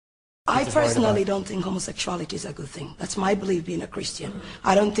I personally don't think homosexuality is a good thing. That's my belief being a Christian.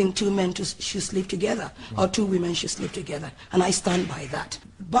 I don't think two men should sleep together or two women should sleep together. And I stand by that.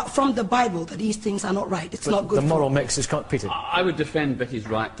 But from the Bible, that these things are not right. It's not good. The moral mix is Peter. I would defend Betty's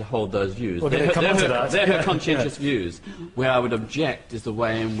right to hold those views. Well, they're her conscientious views. Where I would object is the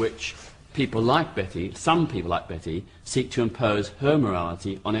way in which people like Betty, some people like Betty, seek to impose her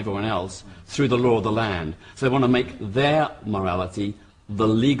morality on everyone else through the law of the land. So they want to make their morality the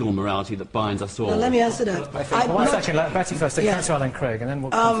legal morality that binds us all. Now, let me answer that. Let Betty first, then Councillor Alan Craig, and then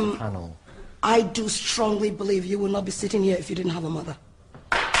we'll come to the panel. I do strongly believe you would not be sitting here if you didn't have a mother.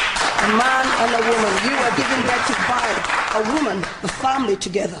 A man and a woman. You were given birth to by a woman, the family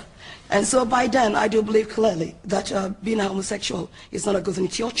together. And so by then, I do believe clearly that being a homosexual is not a good thing.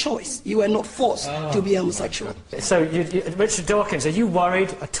 It's your choice. You were not forced to be homosexual. So, Richard Dawkins, are you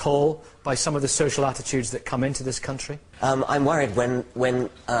worried at all by some of the social attitudes that come into this country? I'm worried when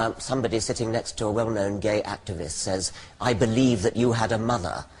somebody sitting next to a well-known gay activist says, "I believe that you had a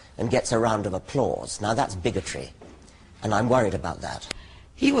mother," and gets a round of applause. Now, that's bigotry, and I'm worried about that.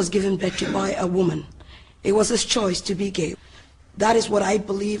 He was given birth to by a woman. It was his choice to be gay. That is what I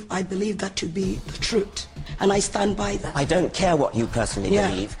believe. I believe that to be the truth. And I stand by that. I don't care what you personally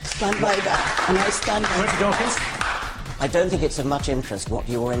believe. Stand by that. And I stand by Richard Dawkins? I don't think it's of much interest what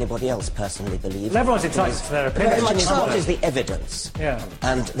you or anybody else personally believe. Everyone's entitled to their opinion. The question is, what is the evidence? Yeah.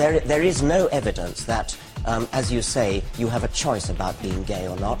 And there is no evidence that, as you say, you have a choice about being gay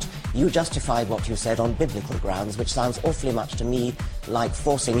or not. You justified what you said on biblical grounds, which sounds awfully much to me like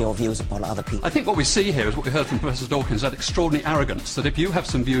forcing your views upon other people. I think what we see here is what we heard from Professor Dawkins, that extraordinary arrogance, that if you have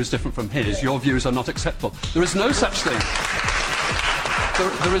some views different from his, your views are not acceptable. There is no such thing.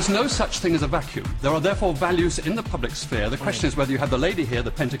 There is no such thing as a vacuum. There are therefore values in the public sphere. The question is whether you have the lady here,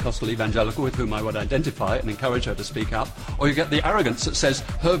 the Pentecostal evangelical, with whom I would identify and encourage her to speak up, or you get the arrogance that says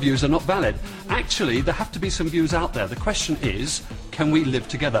her views are not valid. Actually, there have to be some views out there. The question is, can we live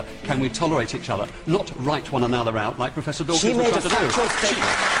together? Can we tolerate each other? Not write one another out like Professor Dawkins was trying to do.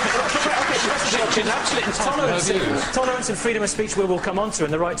 She's absolutely entitled to her views. Tolerance and freedom of speech we will come on to,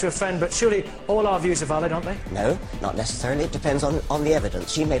 and the right to offend, but surely all our views are valid, aren't they? No, not necessarily. It depends on the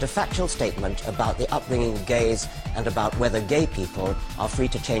evidence. She made a factual statement about the upbringing of gays and about whether gay people are free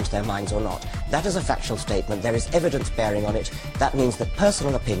to change their minds or not. That is a factual statement. There is evidence bearing on it. That means that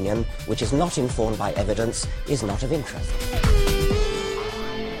personal opinion, which is not informed by evidence, is not of interest.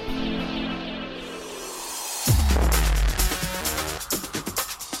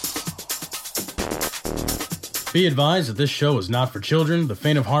 Be advised that this show is not for children, the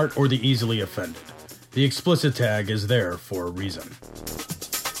faint of heart, or the easily offended. The explicit tag is there for a reason.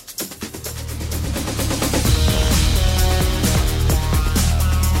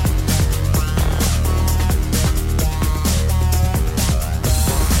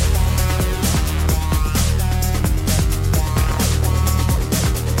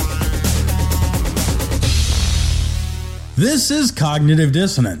 This is Cognitive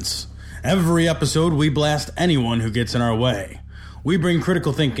Dissonance. Every episode, we blast anyone who gets in our way. We bring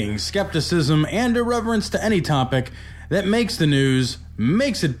critical thinking, skepticism, and irreverence to any topic that makes the news,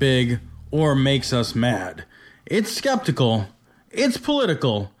 makes it big, or makes us mad. It's skeptical, it's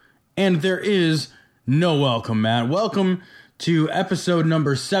political, and there is no welcome, Matt. Welcome to episode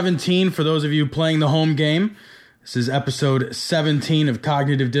number 17 for those of you playing the home game. This is episode 17 of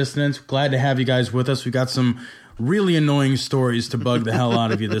Cognitive Dissonance. Glad to have you guys with us. We got some really annoying stories to bug the hell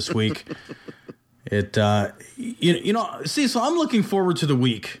out of you this week. So I'm looking forward to the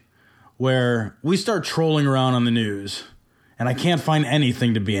week where we start trolling around on the news and I can't find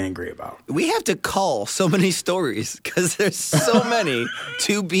anything to be angry about. We have to cull so many stories because there's so many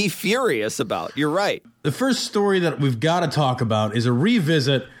to be furious about. You're right. The first story that we've got to talk about is a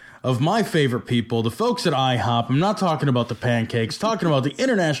revisit of my favorite people, the folks at IHOP. I'm not talking about the pancakes, talking about the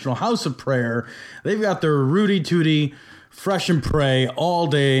International House of Prayer. They've got their Rudy Tooty Fresh and Pray all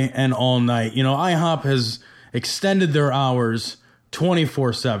day and all night. You know, IHOP has extended their hours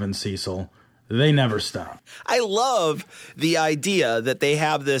 24/7, Cecil. They never stop. I love the idea that they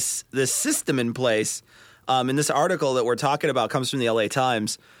have this system in place. And this article that we're talking about comes from the LA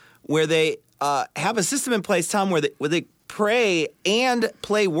Times, where they have a system in place, Tom, where they pray and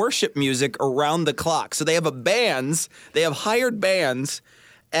play worship music around the clock. So they have they have hired bands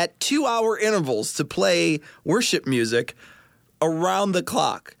at 2-hour intervals to play worship music around the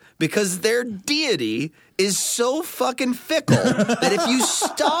clock because their deity is so fucking fickle that if you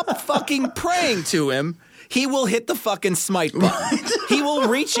stop fucking praying to him, he will hit the fucking smite button. He will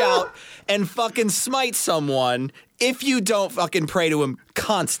reach out and fucking smite someone if you don't fucking pray to him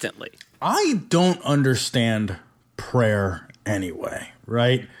constantly. I don't understand prayer anyway,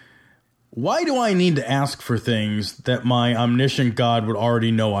 right? why do I need to ask for things that my omniscient God would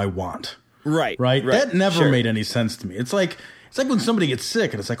already know I want? Right. That never made any sense to me. It's like when somebody gets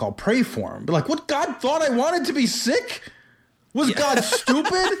sick and it's like, I'll pray for him. But like, what, God thought I wanted to be sick? Was God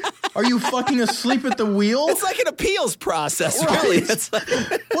stupid? Are you fucking asleep at the wheel? It's like an appeals process, Right. really. It's like,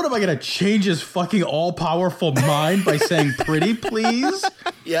 What, am I going to change his fucking all-powerful mind by saying pretty, please?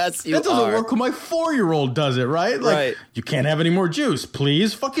 yes, you That doesn't are. work when my 4-year-old does it, right? Like, Right. You can't have any more juice,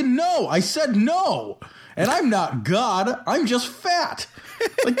 please. Fucking no. I said no. And I'm not God. I'm just fat.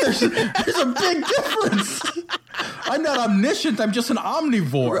 Like, there's a big difference. I'm not omniscient. I'm just an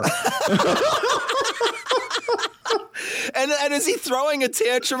omnivore. And is he throwing a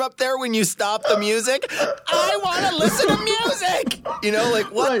tantrum up there when you stop the music? I want to listen to music. You know,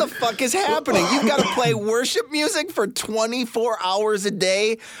 like, what the fuck is happening? You've got to play worship music for 24 hours a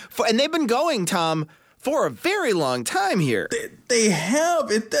day. And they've been going, Tom, for a very long time here. They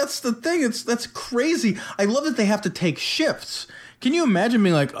have it. That's the thing. That's crazy. I love that they have to take shifts. Can you imagine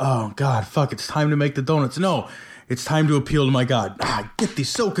being like, oh God, fuck, it's time to make the donuts? No, it's time to appeal to my God. I get these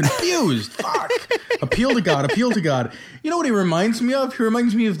so confused. Fuck. Appeal to God. Appeal to God. You know what he reminds me of? He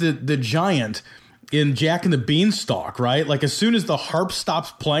reminds me of the giant in Jack and the Beanstalk, right? Like, as soon as the harp stops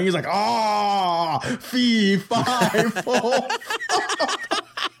playing, he's like, ah, fee, fi, fo.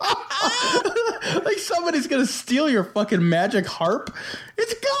 Like, somebody's gonna steal your fucking magic harp.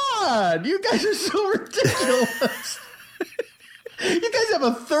 It's God. You guys are so ridiculous. You guys have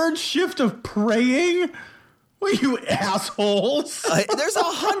a third shift of praying? What, you assholes? There's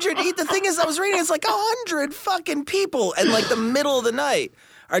 100. The thing is, I was reading, it's like 100 fucking people in like the middle of the night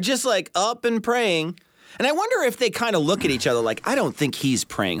are just like up and praying. And I wonder if they kind of look at each other like, I don't think he's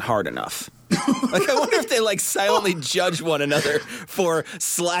praying hard enough. Like, I wonder if they like silently judge one another for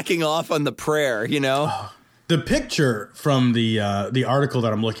slacking off on the prayer, you know? The picture from the article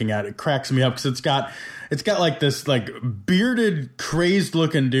that I'm looking at, it cracks me up because it's got like this like bearded, crazed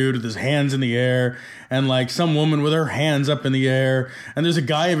looking dude with his hands in the air, and like some woman with her hands up in the air, and there's a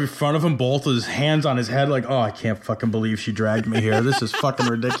guy in front of him, both with his hands on his head, like, oh, I can't fucking believe she dragged me here. This is fucking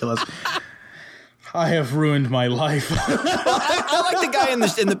ridiculous. I have ruined my life. I like the guy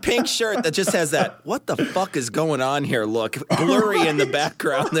in the pink shirt that just has that, what the fuck is going on here look, blurry in the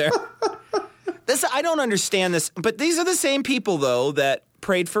background there. I don't understand this, but these are the same people, though, that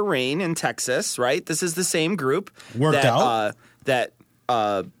prayed for rain in Texas, right? This is the same group that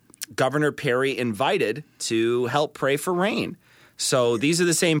Governor Perry invited to help pray for rain. So these are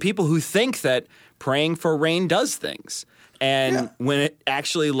the same people who think that praying for rain does things. And when it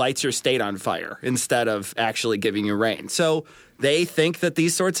actually lights your state on fire instead of actually giving you rain. So they think that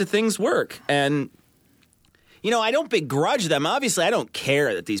these sorts of things work. And, you know, I don't begrudge them. Obviously, I don't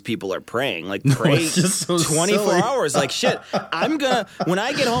care that these people are praying. Like, pray it's just so 24 silly. hours. Like, shit, when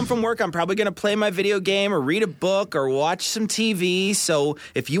I get home from work, I'm probably going to play my video game or read a book or watch some TV. So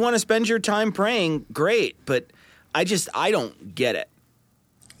if you want to spend your time praying, great. But I don't get it.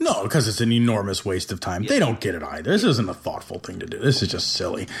 No, because it's an enormous waste of time. They don't get it either. This isn't a thoughtful thing to do. This is just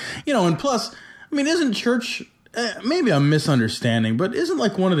silly. You know, and plus, I mean, isn't church, maybe I'm misunderstanding, but isn't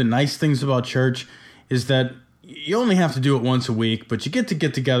like one of the nice things about church is that you only have to do it once a week, but you get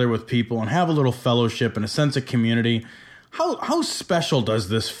together with people and have a little fellowship and a sense of community. How special does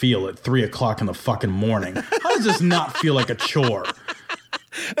this feel at 3 o'clock in the fucking morning? How does this not feel like a chore?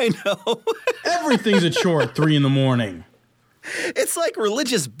 I know. Everything's a chore at 3 in the morning. It's like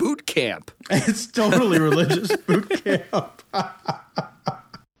religious boot camp. It's totally religious boot camp.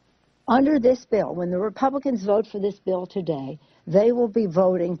 Under this bill, when the Republicans vote for this bill today, they will be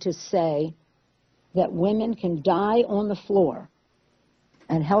voting to say that women can die on the floor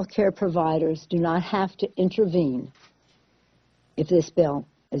and healthcare providers do not have to intervene if this bill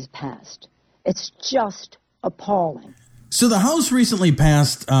is passed. It's just appalling. So the House recently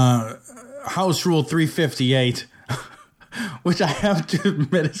passed House Rule 358, which I have to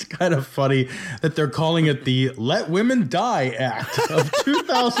admit is kind of funny that they're calling it the Let Women Die Act of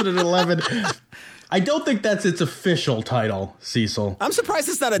 2011. I don't think that's its official title, Cecil. I'm surprised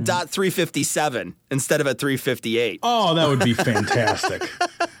it's not a .357 instead of a 358. Oh, that would be fantastic.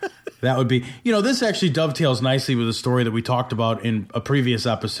 That would be, you know, this actually dovetails nicely with a story that we talked about in a previous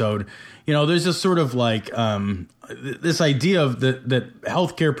episode. You know, there's this sort of like this idea of that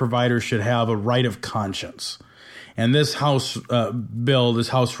healthcare providers should have a right of conscience. And this House bill, this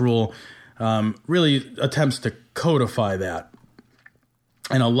House rule, really attempts to codify that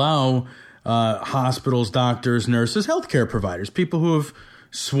and allow hospitals, doctors, nurses, healthcare providers, people who have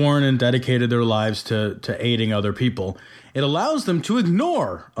sworn and dedicated their lives to aiding other people. It allows them to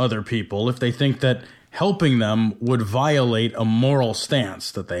ignore other people if they think that helping them would violate a moral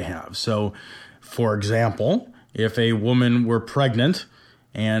stance that they have. So, for example, if a woman were pregnant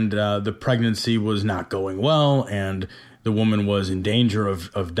and the pregnancy was not going well and the woman was in danger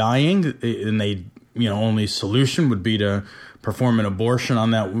of dying, and they, only solution would be to perform an abortion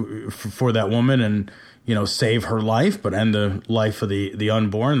on that for that woman and, save her life, but end the life of the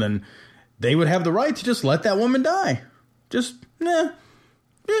unborn, then they would have the right to just let that woman die. Just, I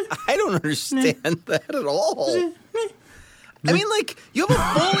don't understand that at all. I mean, like, you have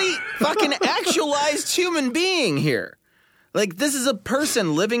a fully fucking actualized human being here. Like, this is a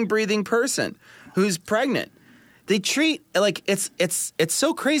person, living, breathing person who's pregnant. They treat, like, it's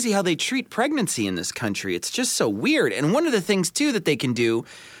so crazy how they treat pregnancy in this country. It's just so weird. And one of the things, too, that they can do,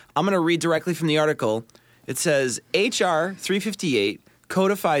 I'm going to read directly from the article. It says, H.R. 358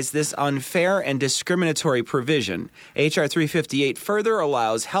 codifies this unfair and discriminatory provision. H.R. 358 further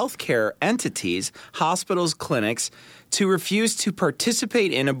allows healthcare entities, hospitals, clinics, to refuse to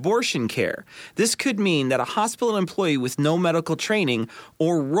participate in abortion care. This could mean that a hospital employee with no medical training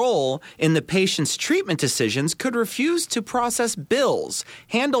or role in the patient's treatment decisions could refuse to process bills,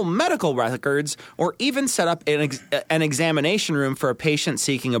 handle medical records, or even set up an examination room for a patient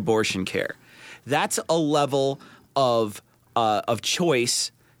seeking abortion care. That's a level of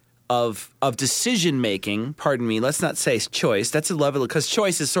choice, of decision making. Pardon me. Let's not say choice. That's a level, because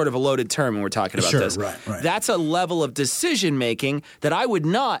choice is sort of a loaded term when we're talking about this. Right. That's a level of decision making that I would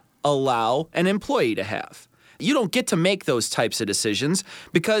not allow an employee to have. You don't get to make those types of decisions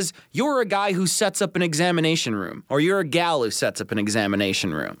because you're a guy who sets up an examination room, or you're a gal who sets up an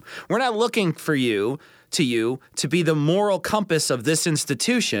examination room. We're not looking for you to be the moral compass of this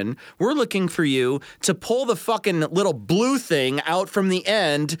institution. We're looking for you to pull the fucking little blue thing out from the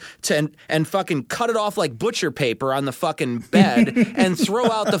end and fucking cut it off like butcher paper on the fucking bed and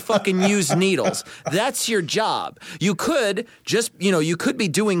throw out the fucking used needles. That's your job. You could just, you could be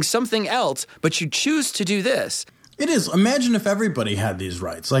doing something else, but you choose to do this. It is. Imagine if everybody had these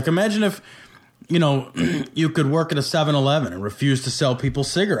rights. Like, imagine if, you could work at a 7-Eleven and refuse to sell people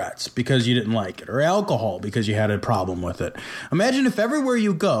cigarettes because you didn't like it, or alcohol because you had a problem with it. Imagine if everywhere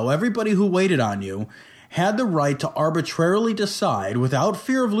you go, everybody who waited on you had the right to arbitrarily decide, without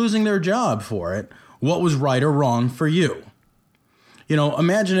fear of losing their job for it, what was right or wrong for you.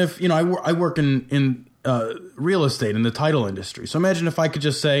 Imagine if, I work in real estate, in the title industry. So imagine if I could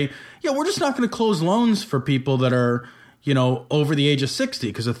just say, we're just not going to close loans for people that are, over the age of 60,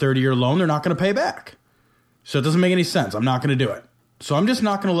 because a 30-year loan they're not going to pay back. So it doesn't make any sense. I'm not going to do it. So I'm just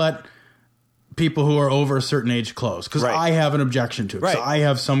not going to let people who are over a certain age close, because I have an objection to it. Right. So I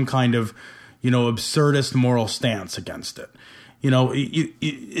have some kind of, absurdist moral stance against it.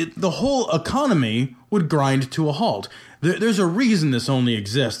 The whole economy would grind to a halt. There's a reason this only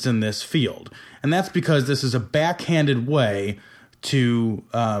exists in this field, and that's because this is a backhanded way to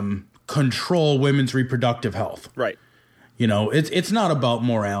control women's reproductive health. Right. It's not about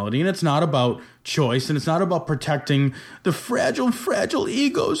morality, and it's not about choice, and it's not about protecting the fragile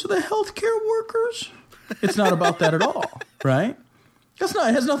egos of the healthcare workers. It's not about that at all, right? It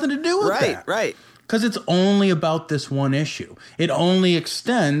has nothing to do with that. Right. Because it's only about this one issue. It only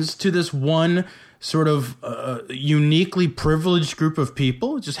extends to this one sort of uniquely privileged group of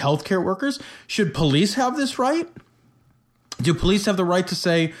people, just healthcare workers. Should police have this right? Do police have the right to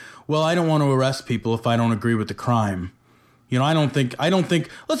say, well, I don't want to arrest people if I don't agree with the crime? I don't think,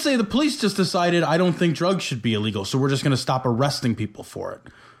 let's say the police just decided I don't think drugs should be illegal, so we're just going to stop arresting people for it.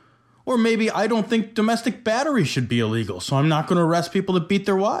 Or maybe I don't think domestic battery should be illegal, so I'm not going to arrest people that beat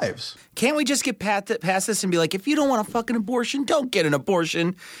their wives. Can't we just get past this and be like, if you don't want a fucking abortion, don't get an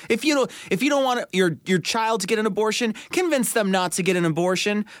abortion. If you don't want your child to get an abortion, convince them not to get an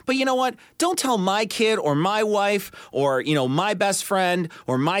abortion. But you know what? Don't tell my kid or my wife or, my best friend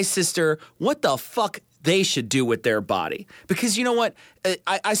or my sister what the fuck they should do with their body. Because you know what?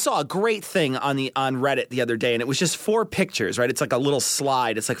 I saw a great thing on Reddit the other day, and it was just 4 pictures, right? It's like a little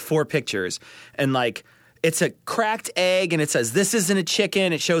slide. It's like 4 pictures. And like, it's a cracked egg, and it says, this isn't a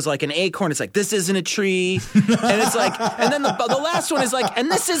chicken. It shows like an acorn. It's like, this isn't a tree. And it's like, and then the last one is like,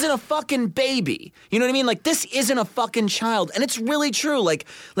 and this isn't a fucking baby. You know what I mean? Like, this isn't a fucking child. And it's really true. Like,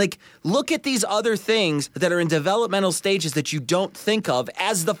 look at these other things that are in developmental stages that you don't think of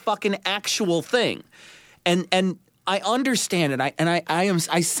as the fucking actual thing. And I understand it.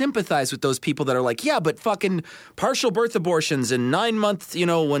 I sympathize with those people that are like, yeah, but fucking partial birth abortions and 9 months,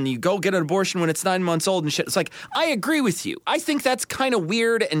 when you go get an abortion when it's 9 months old and shit. It's like, I agree with you. I think that's kind of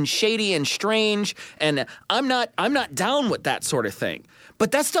weird and shady and strange, and I'm not down with that sort of thing.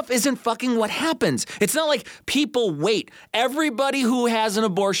 But that stuff isn't fucking what happens. It's not like people wait. Everybody who has an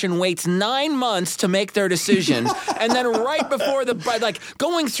abortion waits 9 months to make their decision, and then right before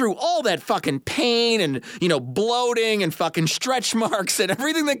going through all that fucking pain and, bloating and fucking stretch marks and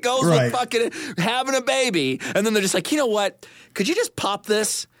everything that goes with fucking having a baby, and then they're just like, you know what? Could you just pop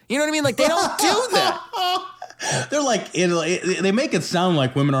this? You know what I mean? Like, they don't do that. They're like, they make it sound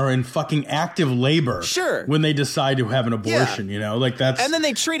like women are in fucking active labor. Sure. When they decide to have an abortion, like that's. And then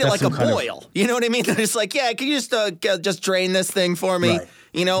they treat it like a boil. You know what I mean? They're just like, yeah, can you just drain this thing for me? Right.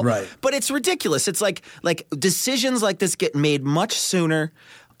 Right. But it's ridiculous. It's like decisions like this get made much sooner.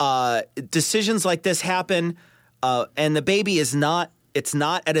 Decisions like this happen, and the baby is not. It's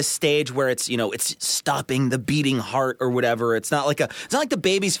not at a stage where it's stopping the beating heart or whatever. It's not like the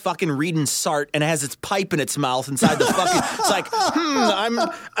baby's fucking reading Sartre and it has its pipe in its mouth inside the fucking. It's like,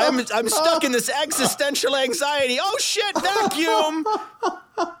 I'm stuck in this existential anxiety. Oh shit, vacuum.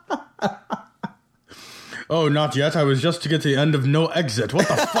 Oh, not yet. I was just to get to the end of no exit. What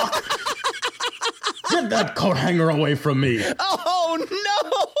the fuck? Get that coat hanger away from me. Oh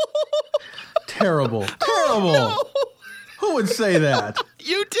no. Terrible. Oh, no. Who would say that?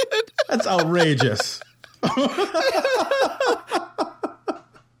 You did. That's outrageous.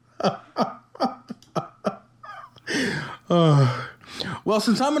 Well,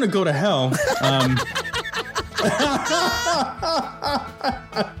 since I'm going to go to hell,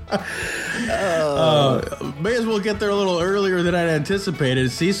 may as well get there a little earlier than I'd anticipated.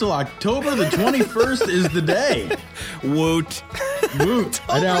 Cecil, October the 21st is the day. Woot. Woot.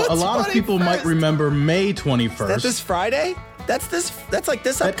 Now, a lot of people might remember May 21st. Is that this Friday? That's like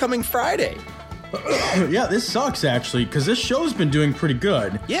this upcoming Friday. Yeah, this sucks, actually, because this show's been doing pretty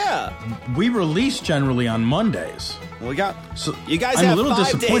good. Yeah. We release generally on Mondays. You guys have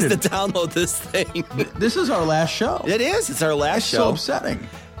 5 days to download this thing. This is our last show. It is. It's our last show. So upsetting.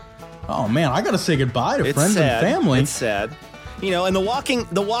 Oh, man, I got to say goodbye to friends and family. It's sad. And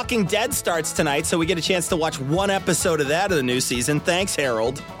The Walking Dead starts tonight, so we get a chance to watch one episode of that of the new season. Thanks,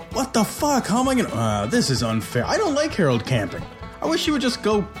 Harold. What the fuck? How am I going to... this is unfair. I don't like Harold camping. I wish he would just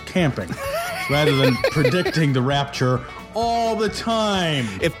go camping rather than predicting the rapture all the time.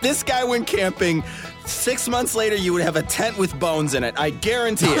 If this guy went camping, 6 months later, you would have a tent with bones in it. I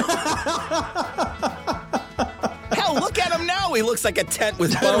guarantee it. Hell, look at him now. He looks like a tent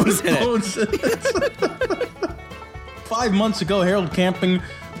with bones in it. 5 months ago, Harold Camping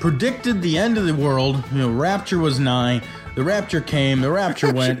predicted the end of the world. Rapture was nigh. The rapture came. The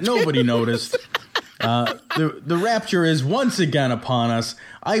rapture went. Nobody noticed. The rapture is once again upon us.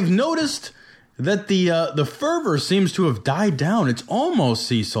 I've noticed that the fervor seems to have died down. It's almost,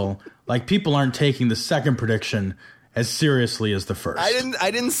 Cecil, like people aren't taking the second prediction as seriously as the first.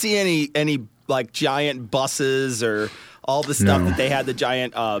 I didn't see any like giant buses or all the stuff that they had, the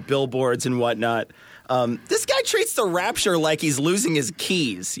giant billboards and whatnot. This guy treats the rapture like he's losing his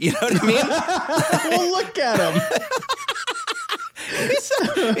keys. You know what I mean? Well, look at him.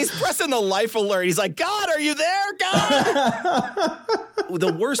 He's pressing the life alert. He's like, God, are you there, God?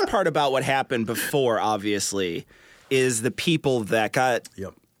 The worst part about what happened before, obviously, is the people that got,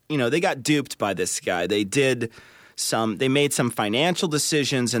 they got duped by this guy. They made some financial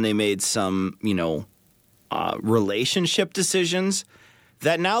decisions and they made some, relationship decisions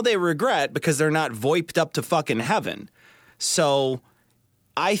that now they regret because they're not voiped up to fucking heaven. So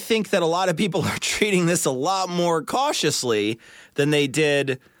I think that a lot of people are treating this a lot more cautiously than they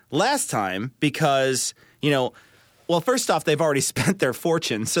did last time because, first off, they've already spent their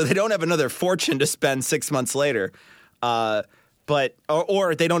fortune, so they don't have another fortune to spend 6 months later. Or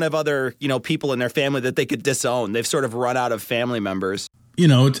they don't have other, people in their family that they could disown. They've sort of run out of family members.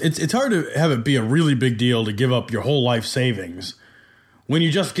 It's hard to have it be a really big deal to give up your whole life savings when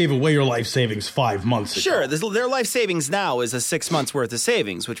you just gave away your life savings 5 months ago. Sure, their life savings now is a 6 months worth of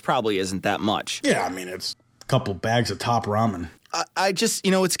savings, which probably isn't that much. Yeah, I mean, it's a couple bags of top ramen. I just,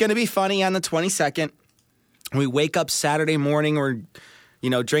 it's going to be funny on the 22nd. We wake up Saturday morning, we're,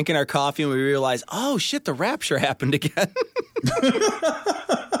 drinking our coffee, and we realize, oh, shit, the rapture happened again.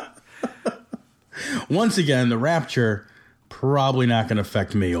 Once again, the rapture probably not going to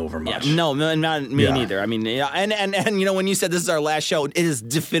affect me over much. Yeah, no, not me neither. I mean, and when you said this is our last show, it is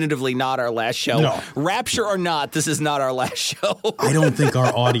definitively not our last show. No. Rapture or not, this is not our last show. I don't think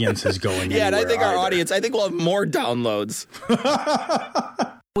our audience is going anywhere. Yeah, and I think our audience, we'll have more downloads.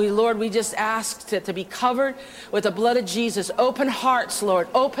 Lord, we just ask to be covered with the blood of Jesus. Open hearts, Lord.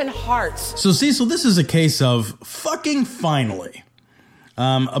 Open hearts. So, Cecil, this is a case of fucking finally.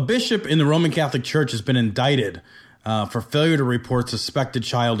 A bishop in the Roman Catholic Church has been indicted for failure to report suspected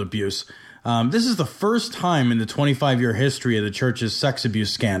child abuse. This is the first time in the 25-year history of the church's sex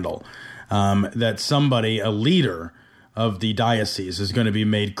abuse scandal that somebody, a leader of the diocese, is going to be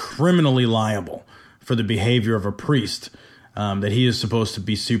made criminally liable for the behavior of a priest that he is supposed to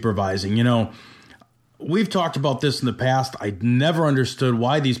be supervising. You know, we've talked about this in the past. I never understood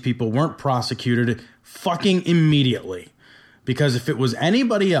why these people weren't prosecuted fucking immediately. Because if it was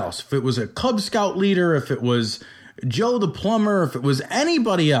anybody else, if it was a Cub Scout leader, if it was Joe the plumber, if it was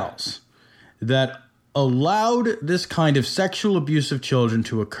anybody else that allowed this kind of sexual abuse of children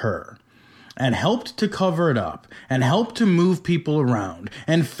to occur and helped to cover it up and helped to move people around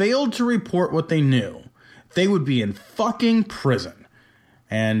and failed to report what they knew, they would be in fucking prison.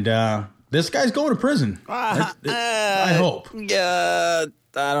 And this guy's going to prison. I hope. Yeah,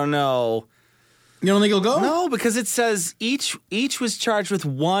 I don't know. You don't think he'll go? No, because it says each was charged with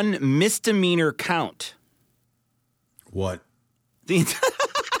one misdemeanor count. What?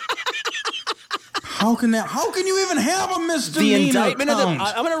 How can you even have a misdemeanor The indictment count?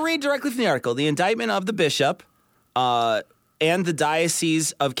 I'm going to read directly from the article. The indictment of the bishop and the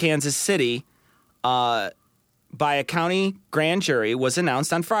Diocese of Kansas City by a county grand jury was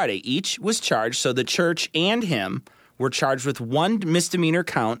announced on Friday. Each was charged, so the church and him were charged with one misdemeanor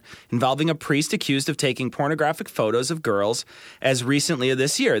count involving a priest accused of taking pornographic photos of girls as recently as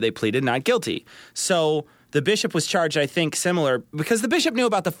this year. They pleaded not guilty. So the bishop was charged, I think, similar, because the bishop knew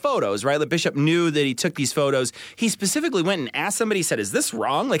about the photos, right? The bishop knew that he took these photos. He specifically went and asked somebody, he said, is this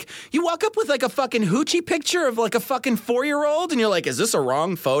wrong? Like, you walk up with like a fucking hoochie picture of like a fucking 4-year-old and you're like, is this a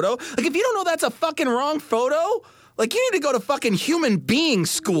wrong photo? Like, if you don't know that's a fucking wrong photo, like, you need to go to fucking human being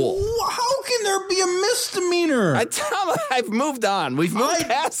school. How can there be a misdemeanor? I've moved on. We've moved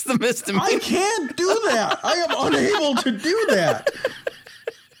past the misdemeanor. I can't do that. I am unable to do that.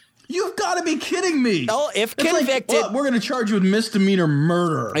 You've got to be kidding me. Oh, if it's convicted. Like, we're going to charge you with misdemeanor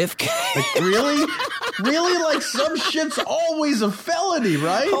murder. If like, really? Really? Like, some shit's always a felony,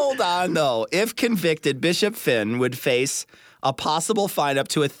 right? Hold on, though. If convicted, Bishop Finn would face a possible fine up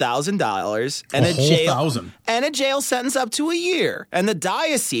to $1,000 and a jail sentence up to a year. And the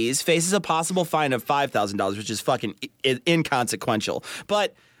diocese faces a possible fine of $5,000, which is fucking inconsequential.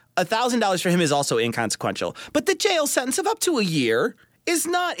 But $1,000 for him is also inconsequential. But the jail sentence of up to a year is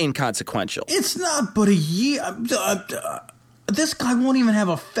not inconsequential. It's not, but a year. This guy won't even have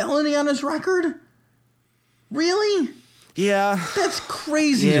a felony on his record? Really? Yeah. That's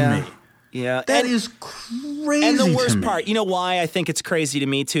crazy to me. Yeah. That is crazy. And the worst part, you know why I think it's crazy to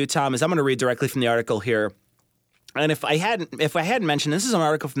me too, Tom, is I'm going to read directly from the article here. And if I hadn't mentioned, this is an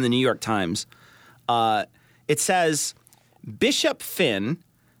article from the New York Times. It says Bishop Finn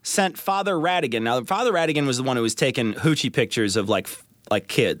sent Father Radigan. Now, Father Radigan was the one who was taking hoochie pictures of like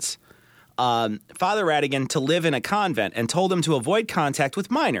kids. Father Radigan to live in a convent and told him to avoid contact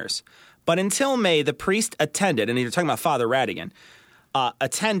with minors. But until May, the priest attended, and you're talking about Father Radigan,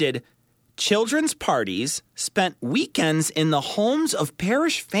 attended children's parties, spent weekends in the homes of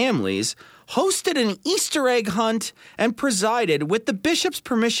parish families, hosted an Easter egg hunt, and presided, with the bishop's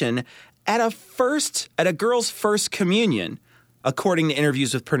permission, at a girl's first communion, according to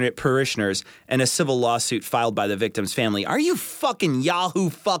interviews with parishioners and a civil lawsuit filed by the victim's family. Are you fucking Yahoo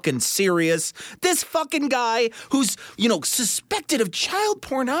fucking serious? This fucking guy who's, suspected of child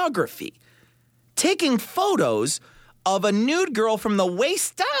pornography, taking photos of a nude girl from the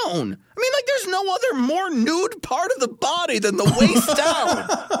waist down. I mean, like, there's no other more nude part of the body than the waist down.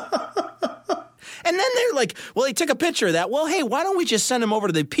 And then they're like, well, he took a picture of that. Well, hey, why don't we just send him over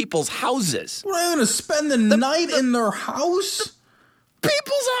to the people's houses? We're going to spend the night in their house?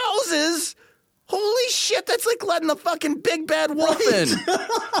 People's houses? Holy shit, that's like letting the fucking big bad wolf in.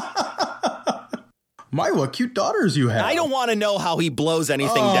 My, what cute daughters you have. I don't want to know how he blows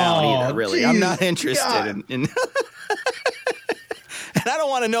anything down either, really. Geez, I'm not interested in and I don't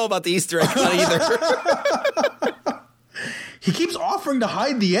want to know about the Easter egg hunt either. He keeps offering to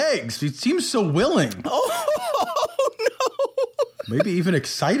hide the eggs. He seems so willing. Oh, no. Maybe even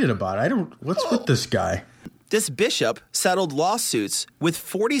excited about it. What's with this guy? This bishop settled lawsuits with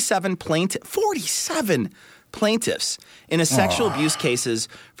 47 plaintiffs in a sexual abuse cases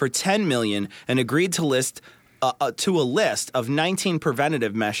for $10 million and agreed to list to a list of 19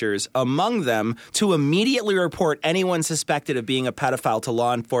 preventative measures, among them to immediately report anyone suspected of being a pedophile to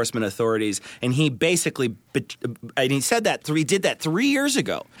law enforcement authorities. And he basically, and he said that, he did that 3 years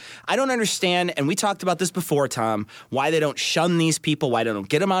ago. I don't understand, and we talked about this before, Tom, why they don't shun these people, why they don't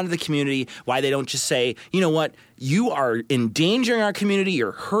get them out of the community, why they don't just say, you know what, you are endangering our community,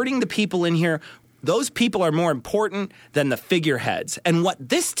 you're hurting the people in here. Those people are more important than the figureheads. And what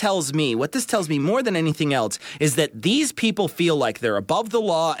this tells me more than anything else, is that these people feel like they're above the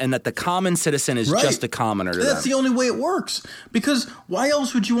law and that the common citizen is just a commoner to them. That's the only way it works. Because why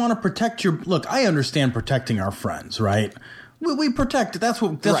else would you want to protect your... Look, I understand protecting our friends, right? We protect... That's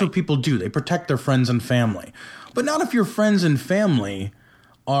what people do. They protect their friends and family. But not if your friends and family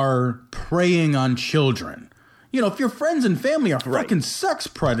are preying on children. You know, if your friends and family are fucking sex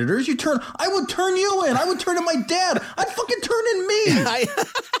predators, I would turn you in. I would turn in my dad. I'd fucking turn in me.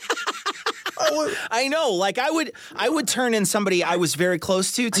 I know. Like, I would turn in somebody I was very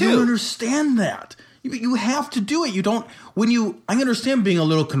close to, too. I don't understand that. You have to do it. I understand being a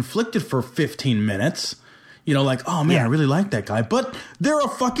little conflicted for 15 minutes. You know, like, oh, man, I really like that guy. But they're a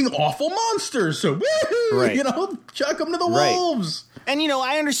fucking awful monster. So, woohoo, you know, chuck them to the wolves. And, you know,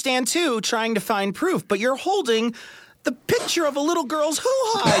 I understand, too, trying to find proof, but you're holding the picture of a little girl's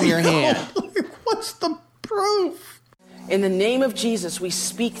hoo-ha in your hand. What's the proof? In the name of Jesus, we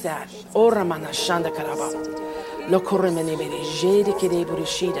speak that. Oramana shanda karaba. Lokoremene bere jede kede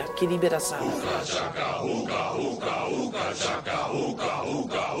burishida kidibirasa.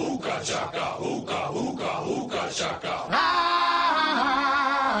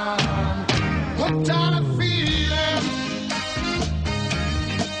 What kind of feeling?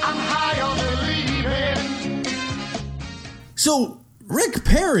 So, Rick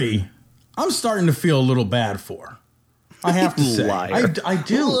Perry, I'm starting to feel a little bad for. I have to say. Liar. I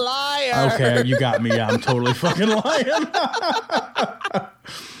do. Liar. Okay, you got me. Yeah, I'm totally fucking lying.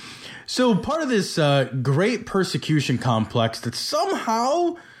 So, part of this great persecution complex that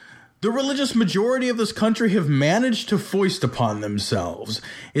somehow the religious majority of this country have managed to foist upon themselves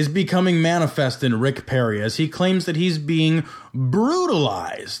is becoming manifest in Rick Perry as he claims that he's being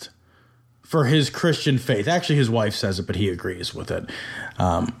brutalized for his Christian faith. Actually, his wife says it, but he agrees with it.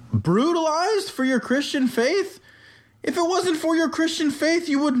 Brutalized for your Christian faith? If it wasn't for your Christian faith,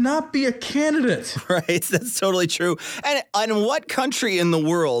 you would not be a candidate. Right, that's totally true. And what country in the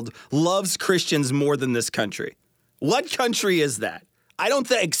world loves Christians more than this country? What country is that? I don't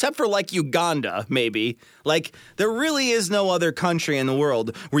think, except for like Uganda, maybe. Like, there really is no other country in the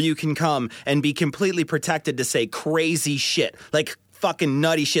world where you can come and be completely protected to say crazy shit. Like, fucking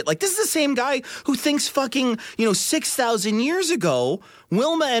nutty shit. Like, this is the same guy who thinks fucking, 6,000 years ago,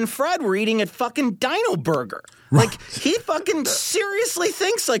 Wilma and Fred were eating at fucking Dino Burger. Like, he fucking seriously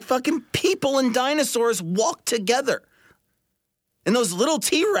thinks like fucking people and dinosaurs walk together. And those little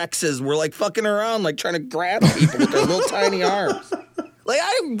T-Rexes were like fucking around, like trying to grab people with their little tiny arms. Like,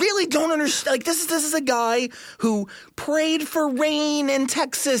 I really don't understand. Like, this is a guy who prayed for rain in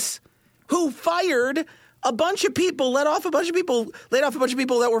Texas, who fired a bunch of people, laid off a bunch of people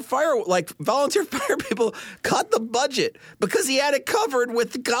that were volunteer fire people, cut the budget because he had it covered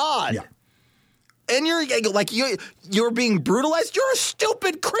with God. Yeah. And you're being brutalized. You're a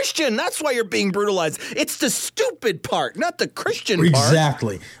stupid Christian. That's why you're being brutalized. It's the stupid part, not the Christian part.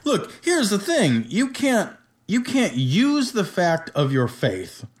 Exactly. Look, here's the thing. You can't use the fact of your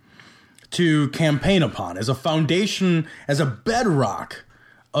faith to campaign upon as a foundation, as a bedrock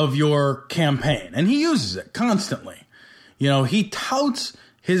of your campaign. And he uses it constantly. You know, he touts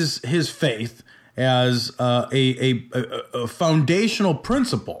his faith as a foundational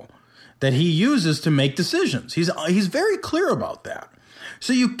principle that he uses to make decisions. He's very clear about that.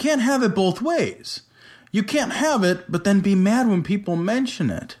 So you can't have it both ways. You can't have it, but then be mad when people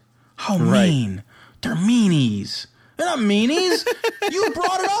mention it. How mean. They're meanies. They're not meanies. You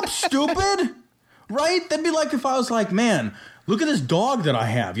brought it up, stupid. Right? That'd be like if I was like, man, look at this dog that I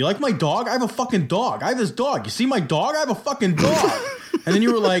have. You like my dog? I have a fucking dog. I have this dog. You see my dog? I have a fucking dog. And then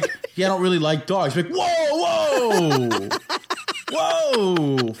you were like, yeah, I don't really like dogs. Like, whoa.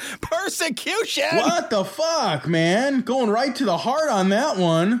 Whoa! Persecution! What the fuck, man? Going right to the heart on that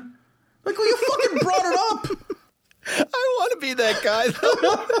one. Like, well, you fucking brought it up. I want to be that guy,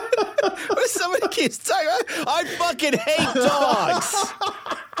 though. Where somebody keeps talking about, I fucking hate dogs.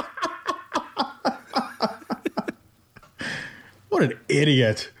 What an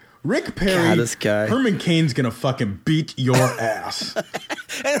idiot. Rick Perry, God, this guy. Herman Cain's gonna fucking beat your ass.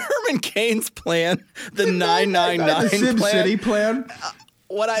 And Herman Cain's plan, the 999 the Sim plan. City plan.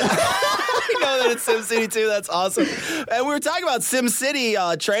 what I know that it's SimCity 2. That's awesome. And we were talking about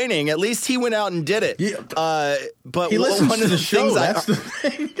SimCity training. At least he went out and did it. Yeah. But He listens one to of the the show. things That's the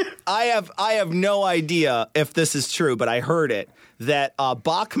thing. I have no idea if this is true, but I heard it. That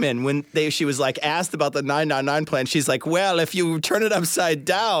Bachman, when she was like asked about the 999 plan, she's like, well, if you turn it upside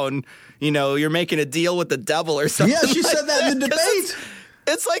down, you're making a deal with the devil or something. Yeah, she like said that in the debate.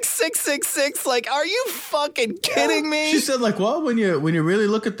 It's like 666. Like, are you fucking kidding me? She said, like, well, when you really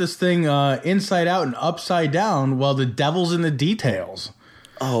look at this thing inside out and upside down, well, the devil's in the details.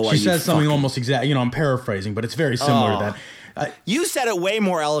 Oh, she said something almost exact. I'm paraphrasing, but it's very similar to that. You said it way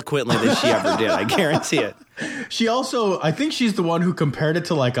more eloquently than she ever did. I guarantee it. She also, I think she's the one who compared it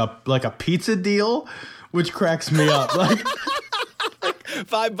to like a pizza deal, which cracks me up. Like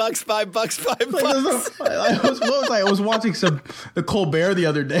 $5, $5, $5. I was watching the Colbert the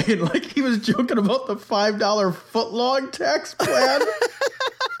other day, and like he was joking about the $5 footlong tax plan.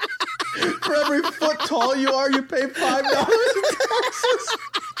 For every foot tall you are, you pay $5 in taxes.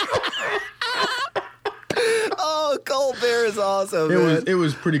 Oh, Colbert is awesome. It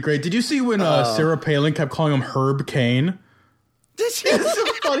was pretty great. Did you see when Sarah Palin kept calling him Herb Cain? Did she? It's so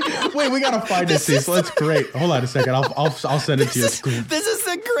funny. Wait, we gotta find this. So that's great. Hold on a second. I'll send it to you. This is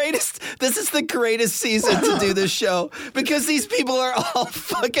the greatest. This is the greatest season to do this show because these people are all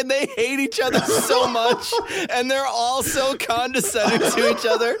fucking. They hate each other so much, and they're all so condescending to each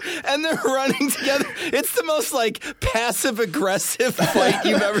other, and they're running together. It's the most like passive aggressive fight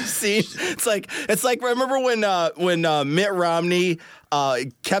you've ever seen. It's like remember when Mitt Romney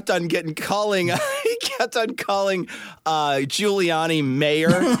kept on calling Giuliani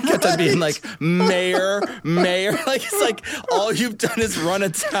mayor. He kept on being like mayor. Like it's like all you've done is run a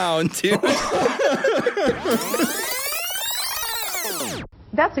town, dude.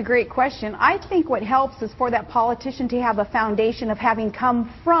 That's a great question. I think what helps is for that politician to have a foundation of having come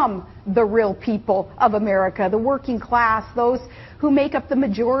from the real people of America, the working class, those who make up the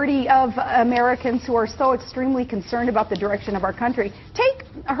majority of Americans who are so extremely concerned about the direction of our country. Take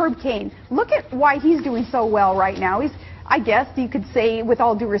Herb Cain. Look at why he's doing so well right now. He's, I guess you could say, with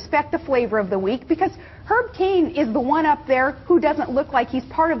all due respect, the flavor of the week, because Herb Cain is the one up there who doesn't look like he's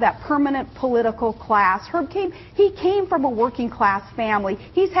part of that permanent political class. Herb Cain, he came from a working class family.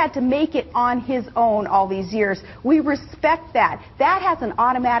 He's had to make it on his own all these years. We respect that. That has an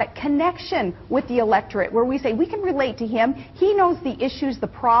automatic connection with the electorate where we say we can relate to him. He knows the issues, the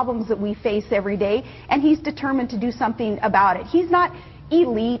problems that we face every day, and he's determined to do something about it. He's not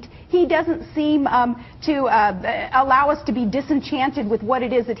elite. He doesn't seem to allow us to be disenchanted with what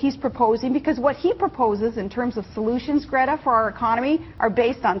it is that he's proposing, because what he proposes in terms of solutions, Greta, for our economy are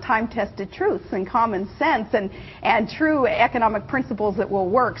based on time-tested truths and common sense and true economic principles that will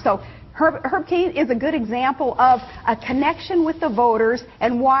work. So Herb Cain is a good example of a connection with the voters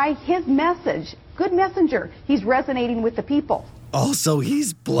and why his message, good messenger, he's resonating with the people. Also,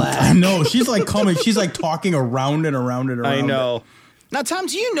 he's black. I know. She's like coming. She's like talking around and around and around. I know. Now, Tom,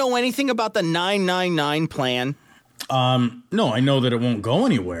 do you know anything about the 999 plan? No, I know that it won't go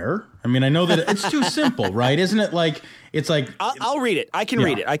anywhere. I mean, I know that it's too simple, right? Isn't it like, it's like... I'll read it. I can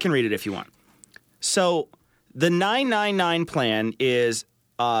read it. I can read it if you want. So the 999 plan is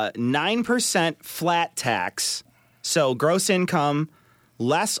 9% flat tax. So gross income,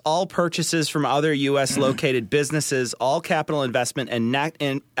 less all purchases from other U.S. located businesses, all capital investment and net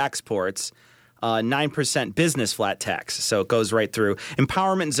exports. 9% business flat tax. So it goes right through.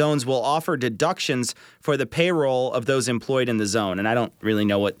 Empowerment zones will offer deductions for the payroll of those employed in the zone. And I don't really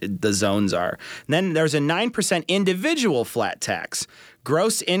know what the zones are. And then there's a 9% individual flat tax.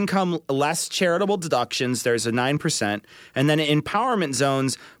 Gross income less charitable deductions, there's a 9%. And then empowerment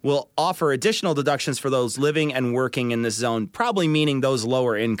zones will offer additional deductions for those living and working in this zone, probably meaning those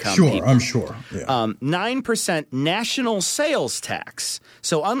lower income people. I'm sure. Yeah. 9% national sales tax.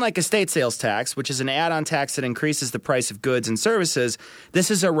 So unlike estate sales tax, which is an add-on tax that increases the price of goods and services,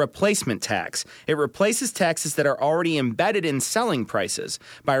 this is a replacement tax. It replaces taxes that are already embedded in selling prices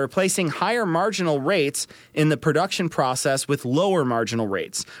by replacing higher marginal rates in the production process with lower marginal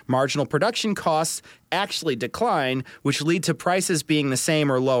rates. Marginal production costs actually decline, which lead to prices being the same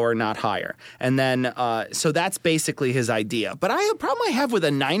or lower, not higher. And then, so that's basically his idea. But a problem I have with a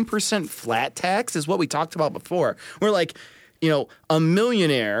 9% flat tax is what we talked about before. We're like, a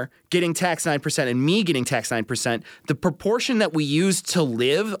millionaire getting taxed 9% and me getting taxed 9%, the proportion that we use to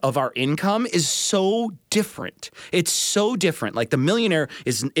live of our income is so different. It's so different. Like the millionaire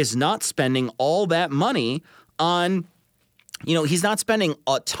is not spending all that money on, he's not spending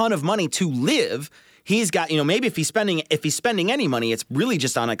a ton of money to live. he's got, maybe if he's spending any money, it's really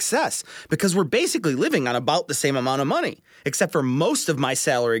just on excess, because we're basically living on about the same amount of money, except for most of my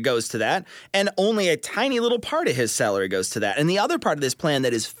salary goes to that, and only a tiny little part of his salary goes to that. And the other part of this plan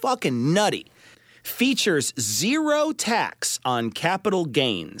that is fucking nutty features 0 tax on capital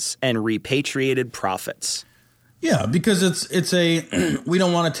gains and repatriated profits. Yeah, because it's we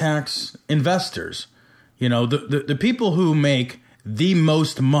don't want to tax investors. The people who make the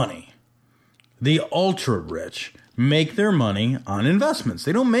most money, the ultra rich, make their money on investments.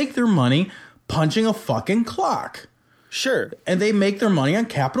 They don't make their money punching a fucking clock. Sure. And they make their money on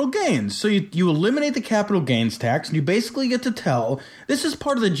capital gains. So you eliminate the capital gains tax, and you basically get to tell, this is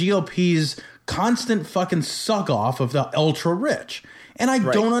part of the GOP's constant fucking suck off of the ultra rich. And I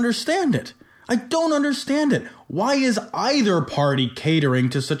don't understand it. I don't understand it. Why is either party catering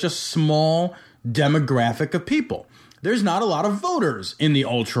to such a small demographic of people? There's not a lot of voters in the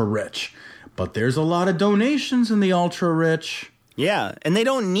ultra rich, but there's a lot of donations in the ultra rich. Yeah, and they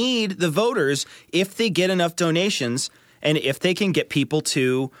don't need the voters if they get enough donations and if they can get people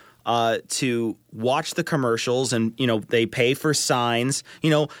to watch the commercials and, they pay for signs.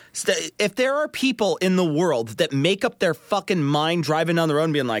 If there are people in the world that make up their fucking mind driving down the road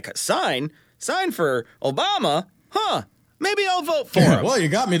and being like, sign for Obama, maybe I'll vote for him. Well, you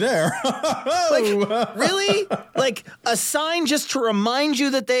got me there. Like, really? Like, a sign just to remind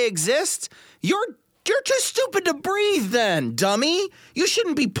you that they exist? You're too stupid to breathe then, dummy. You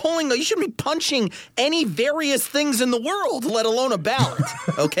shouldn't be punching any various things in the world, let alone a ballot,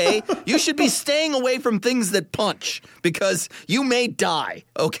 okay? You should be staying away from things that punch, because you may die,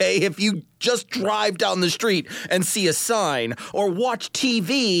 okay, if you just drive down the street and see a sign, or watch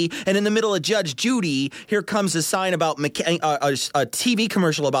TV and in the middle of Judge Judy, here comes a sign about a TV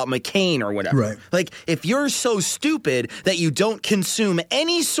commercial about McCain or whatever. Right. Like, if you're so stupid that you don't consume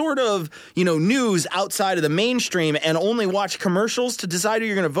any sort of, news outside of the mainstream and only watch commercials to decide who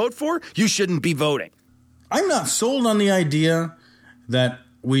you're going to vote for, you shouldn't be voting. I'm not sold on the idea that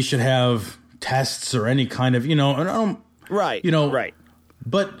we should have tests or any kind of, and I don't. Right. Right.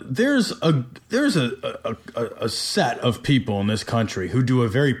 But there's a set of people in this country who do a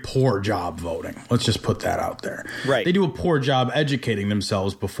very poor job voting. Let's just put that out there. Right. They do a poor job educating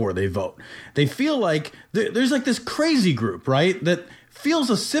themselves before they vote. They feel like there's like this crazy group, right, that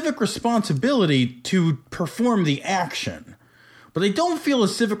feels a civic responsibility to perform the action, but they don't feel a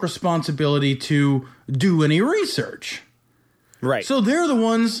civic responsibility to do any research. Right. So they're the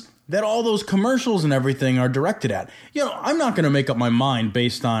ones that all those commercials and everything are directed at. I'm not going to make up my mind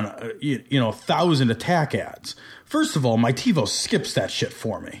based on, 1,000 attack ads. First of all, my TiVo skips that shit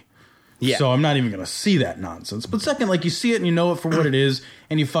for me. Yeah. So I'm not even going to see that nonsense. But second, like, you see it and you know it for what it is,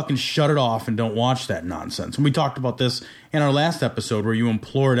 and you fucking shut it off and don't watch that nonsense. And we talked about this in our last episode where you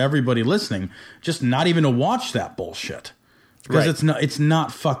implored everybody listening just not even to watch that bullshit. Because it's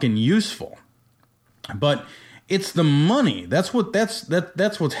not fucking useful. But it's the money. That's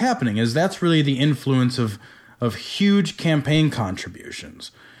what's happening. That's really the influence of huge campaign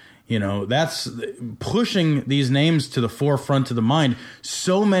contributions. That's pushing these names to the forefront of the mind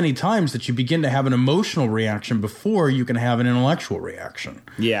so many times that you begin to have an emotional reaction before you can have an intellectual reaction.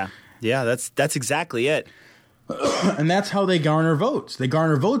 Yeah, that's exactly it. And that's how they garner votes. They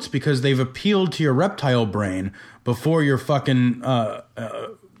garner votes because they've appealed to your reptile brain before your fucking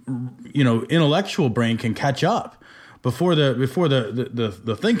intellectual brain can catch up, before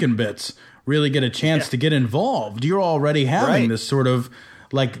the thinking bits really get a chance to get involved. You're already having this sort of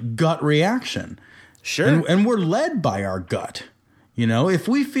like gut reaction. Sure. And we're led by our gut. If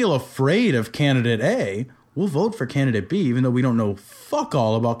we feel afraid of candidate A, we'll vote for candidate B, even though we don't know fuck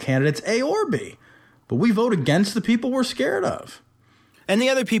all about candidates A or B. But we vote against the people we're scared of. And the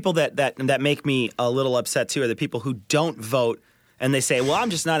other people that make me a little upset too are the people who don't vote and they say, well, I'm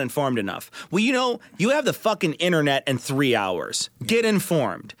just not informed enough. Well, you have the fucking internet in 3 hours. Get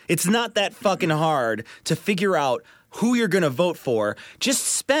informed. It's not that fucking hard to figure out who you're going to vote for.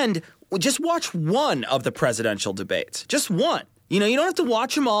 Just watch one of the presidential debates. Just one. You don't have to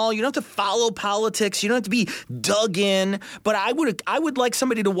watch them all. You don't have to follow politics. You don't have to be dug in. But I would like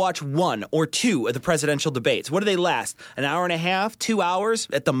somebody to watch 1 or 2 of the presidential debates. What do they last? An hour and a half? 2 hours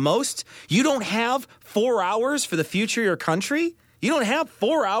at the most? You don't have 4 hours for the future of your country? You don't have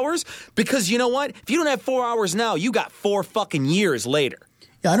 4 hours? Because you know what? If you don't have 4 hours now, you got 4 fucking years later.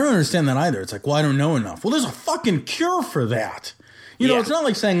 Yeah, I don't understand that either. It's like, well, I don't know enough. Well, there's a fucking cure for that. It's not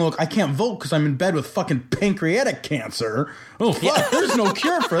like saying, look, I can't vote because I'm in bed with fucking pancreatic cancer. Oh, fuck, there's no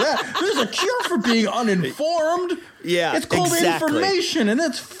cure for that. There's a cure for being uninformed. Yeah, it's called information, and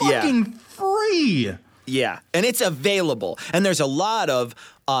it's fucking free. Yeah, and it's available. And there's a lot of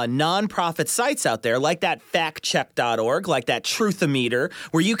nonprofit sites out there like that factcheck.org, like that Truthometer,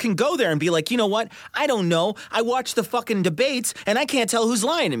 where you can go there and be like, you know what? I don't know. I watch the fucking debates and I can't tell who's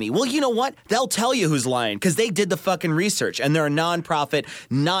lying to me. Well, you know what? They'll tell you who's lying because they did the fucking research and they're a nonprofit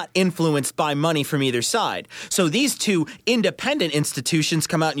not influenced by money from either side. So these two independent institutions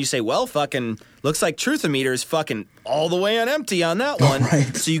come out and you say, well, fucking looks like Truthometer is fucking all the way on empty on that one.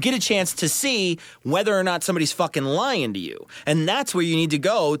 Right. So you get a chance to see whether or not somebody's fucking lying to you. And that's where you need to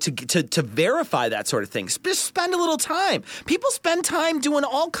go to verify that sort of thing. Just spend a little time. People spend time doing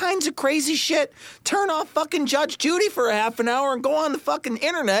all kinds of crazy shit. Turn off fucking Judge Judy for a half an hour and go on the fucking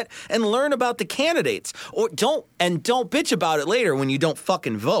internet and learn about the candidates. Or don't bitch about it later when you don't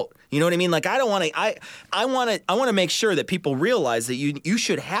fucking vote. You know what I mean? Like, I want to make sure that people realize that you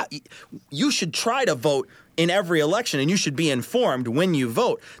should try to vote in every election, and you should be informed when you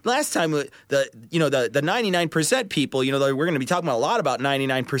vote. Last time, the 99% people, we're going to be talking a lot about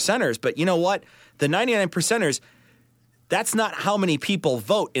 99%ers, but you know what? The 99%ers, that's not how many people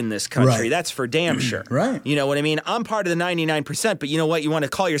vote in this country. Right. That's for damn sure. Right. You know what I mean? I'm part of the 99%, but you know what? You want to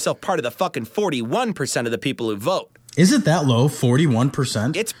call yourself part of the fucking 41% of the people who vote. Is it that low?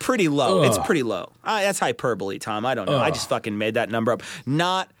 41%? It's pretty low. Ugh. It's pretty low. That's hyperbole, Tom. I don't know. I just fucking made that number up.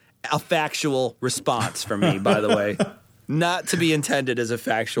 Not a factual response from me, by the way. Not to be intended as a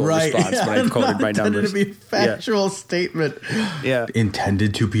factual response when I've quoted my numbers. Intended to be a factual statement. Yeah.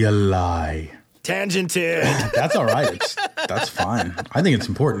 Intended to be a lie. Tangented. That's all right. That's fine. I think it's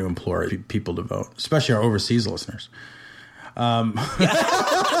important to implore people to vote, especially our overseas listeners.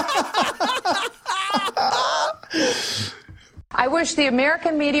 I wish the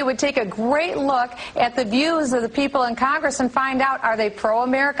American media would take a great look at the views of the people in Congress and find out, are they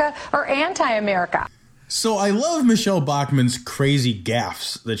pro-America or anti-America? So I love Michelle Bachmann's crazy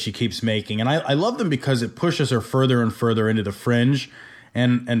gaffes that she keeps making, and I love them because it pushes her further and further into the fringe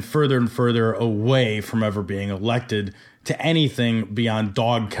and further away from ever being elected to anything beyond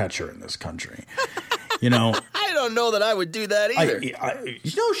dog catcher in this country. I don't know that I would do that either.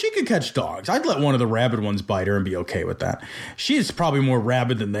 She could catch dogs. I'd let one of the rabid ones bite her and be okay with that. She's probably more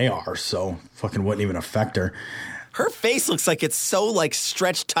rabid than they are, so fucking wouldn't even affect her. Her face looks like it's so like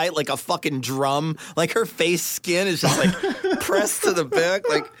stretched tight like a fucking drum. Like her face skin is just like pressed to the back.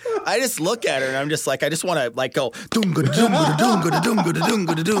 Like I just look at her and I'm just like, I just want to like go doom ga doom ga doom ga doom ga doom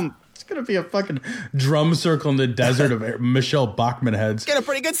ga doom. It's gonna be a fucking drum circle in the desert of Michelle Bachmann heads. Get a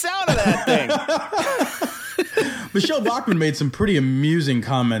pretty good sound of that thing. Michelle Bachmann made some pretty amusing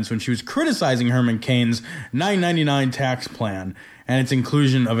comments when she was criticizing Herman Cain's $9.99 tax plan and its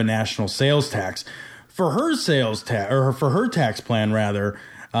inclusion of a national sales tax. For her for her tax plan, rather,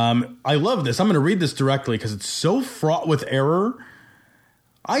 I love this. I'm going to read this directly because it's so fraught with error.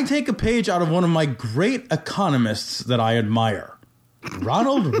 I take a page out of one of my great economists that I admire,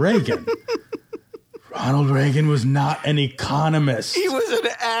 Ronald Reagan. Ronald Reagan was not an economist. He was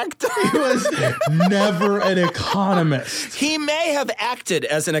an actor. He was never an economist. He may have acted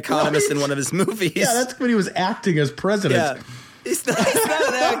as an economist in one of his movies. Yeah, that's when he was acting as president. Yeah. He's not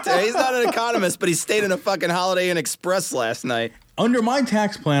an actor. He's not an economist, but he stayed in a fucking Holiday Inn Express last night. Under my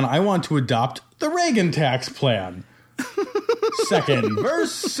tax plan, I want to adopt the Reagan tax plan. Second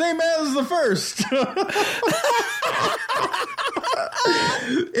verse, same as the first.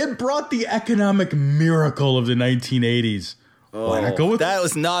 It brought the economic miracle of the 1980s. Why not go with that?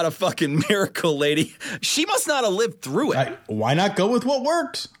 Was not a fucking miracle, lady. She must not have lived through it. Why not go with what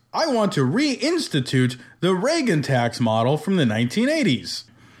works? I want to reinstitute the Reagan tax model from the 1980s.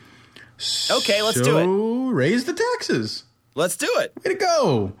 Okay, let's do it. Raise the taxes. Let's do it. Way to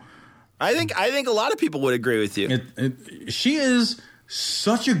go. I think a lot of people would agree with you. She is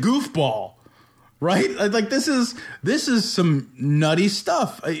such a goofball, right? Like this is some nutty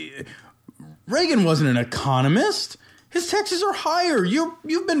stuff. Reagan wasn't an economist. His taxes are higher.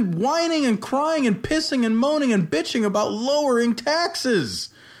 You've been whining and crying and pissing and moaning and bitching about lowering taxes.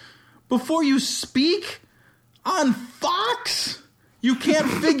 Before you speak on Fox, you can't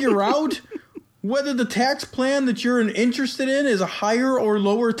figure out whether the tax plan that you're interested in is a higher or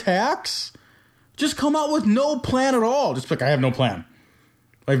lower tax. Just come out with no plan at all. Just like, I have no plan.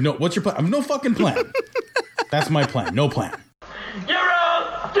 What's your plan? I have no fucking plan. That's my plan. No plan. You're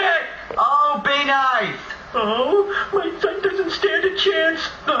all dead. Oh, be nice. Oh, my son doesn't stand a chance.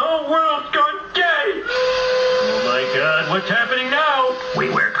 The whole world's gone gay. Oh my God, what's happening now? We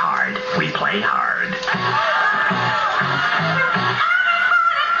work hard. We play hard.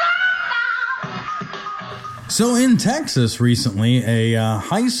 So in Texas recently, a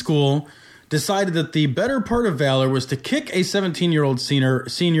high school decided that the better part of valor was to kick a 17-year-old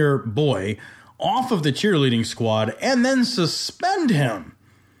senior boy off of the cheerleading squad and then suspend him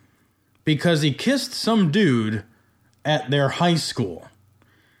because he kissed some dude at their high school.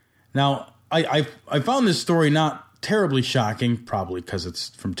 Now, I found this story not terribly shocking, probably because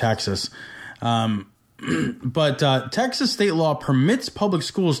it's from Texas. But Texas state law permits public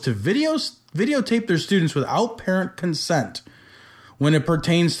schools to videotape their students without parent consent when it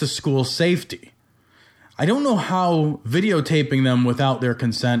pertains to school safety. I don't know how videotaping them without their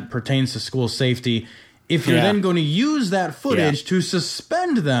consent pertains to school safety if you're then going to use that footage to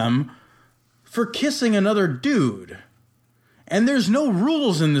suspend them for kissing another dude. And there's no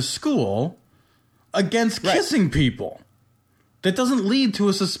rules in the school against kissing people. That doesn't lead to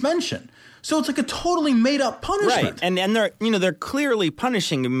a suspension. So it's like a totally made-up punishment. Right, and they're clearly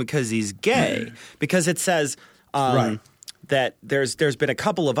punishing him because he's gay. Because it says that there's been a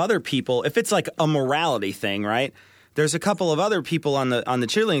couple of other people. If it's like a morality thing, right? There's a couple of other people on the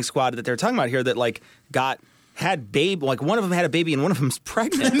cheerleading squad that they're talking about here that like had baby, like one of them had a baby and one of them's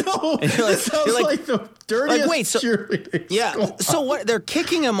pregnant. No, this sounds like the dirtiest cheerleading squad. So what? They're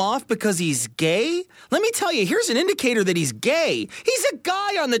kicking him off because he's gay? Let me tell you, here's an indicator that he's gay. He's a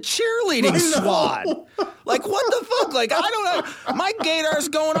guy on the cheerleading squad. Like, what the fuck? Like, I don't know. My gaydar's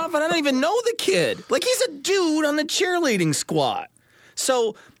going off and I don't even know the kid. Like, he's a dude on the cheerleading squad.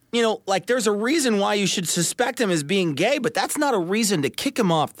 So, like, there's a reason why you should suspect him as being gay, but that's not a reason to kick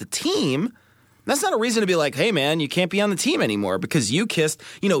him off the team. That's not a reason to be like, hey, man, you can't be on the team anymore because you kissed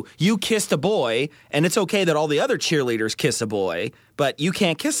a boy, and it's okay that all the other cheerleaders kiss a boy, but you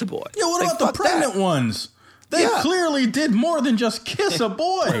can't kiss a boy. Yeah, what about the pregnant ones? They clearly did more than just kiss a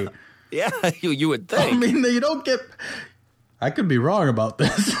boy. Yeah, you would think. I mean, you don't get... I could be wrong about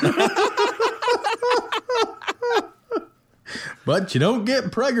this. But you don't get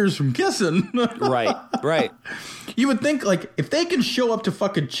preggers from kissing. Right. You would think, like, if they can show up to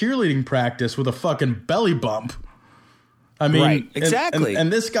fucking cheerleading practice with a fucking belly bump, I mean... Right, exactly.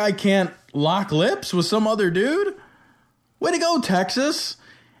 And this guy can't lock lips with some other dude? Way to go, Texas.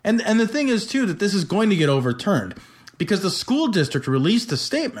 And the thing is, too, that this is going to get overturned because the school district released a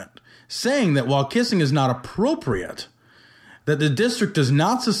statement saying that while kissing is not appropriate, that the district does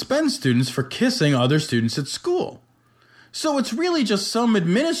not suspend students for kissing other students at school. So it's really just some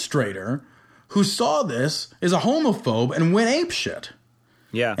administrator who saw this as a homophobe and went apeshit.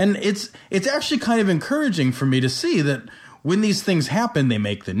 Yeah. And it's actually kind of encouraging for me to see that when these things happen, they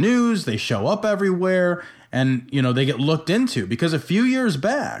make the news, they show up everywhere, and, they get looked into. Because a few years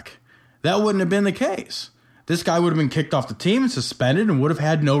back, that wouldn't have been the case. This guy would have been kicked off the team and suspended and would have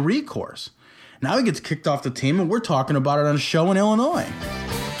had no recourse. Now he gets kicked off the team, and we're talking about it on a show in Illinois.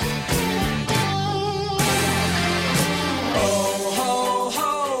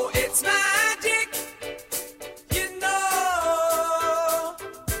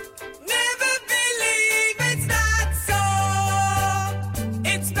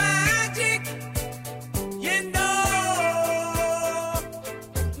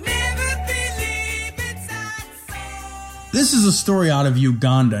 This is a story out of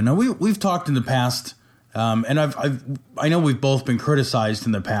Uganda. Now, we've talked in the past, and I know we've both been criticized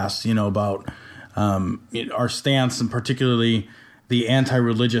in the past, about our stance, and particularly the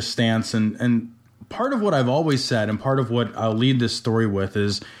anti-religious stance. And part of what I've always said, and part of what I'll lead this story with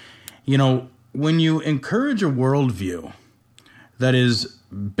is, when you encourage a worldview that is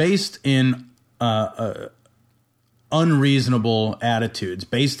based in unreasonable attitudes,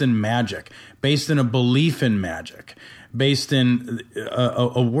 based in magic, based in a belief in magic, based in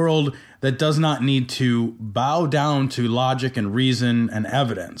a world that does not need to bow down to logic and reason and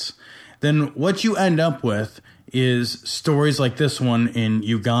evidence, then what you end up with is stories like this one in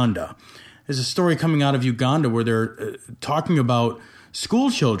Uganda. There's a story coming out of Uganda where they're talking about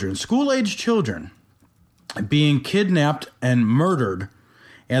school-age children being kidnapped and murdered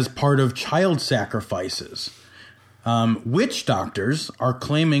as part of child sacrifices. Witch doctors are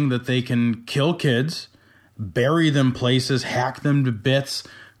claiming that they can kill kids, bury them places, hack them to bits,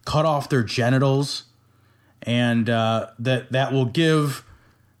 cut off their genitals, and that will give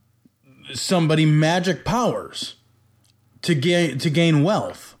somebody magic powers to gain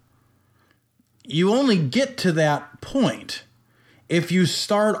wealth. You only get to that point if you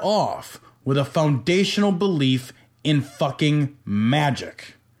start off with a foundational belief in fucking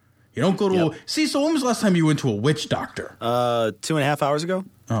magic. You don't go to see, so when was the last time you went to a witch doctor? 2.5 hours ago.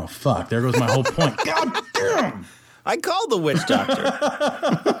 Oh, fuck. There goes my whole point. God damn! I called the witch doctor.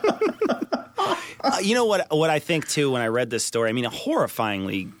 You know what I think, too, when I read this story? I mean, a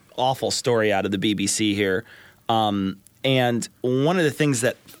horrifyingly awful story out of the BBC here. And one of the things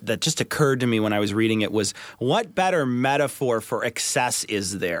that just occurred to me when I was reading it was, what better metaphor for excess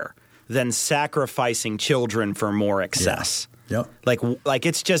is there than sacrificing children for more excess? Yeah. Yep. Like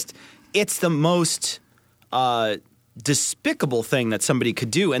it's just it's the most despicable thing that somebody could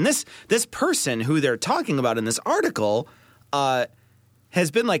do. And this person who they're talking about in this article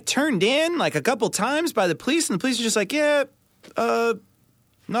has been like turned in like a couple times by the police, and the police are just like, yeah,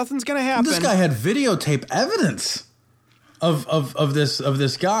 nothing's gonna happen. This guy had videotape evidence of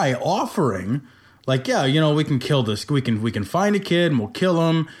this guy offering, like, yeah, you know, we can kill this. We can find a kid and we'll kill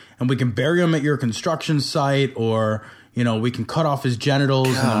him, and we can bury him at your construction site, or, you know, we can cut off his genitals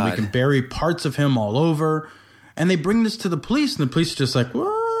and then we can bury parts of him all over. And they bring this to the police, and the police are just like,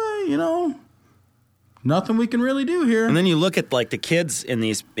 well, you know, nothing we can really do here. And then you look at like the kids in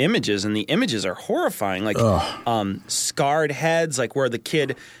these images, and the images are horrifying. Like scarred heads, like where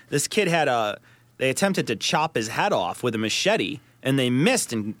this kid had they attempted to chop his head off with a machete, and they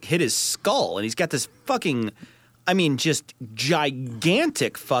missed and hit his skull. And he's got this fucking, I mean, just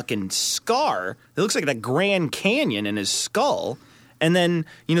gigantic fucking scar. It looks like the Grand Canyon in his skull. And then,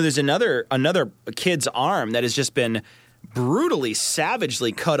 you know, there's another kid's arm that has just been brutally,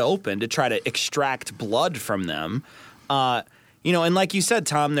 savagely cut open to try to extract blood from them. You know, and like you said,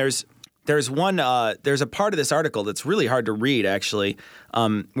 Tom, there's a part of this article that's really hard to read, actually,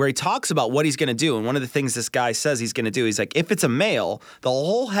 where he talks about what he's going to do. And one of the things this guy says he's going to do, he's like, if it's a male, the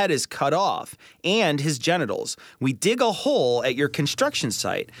whole head is cut off and his genitals. We dig a hole at your construction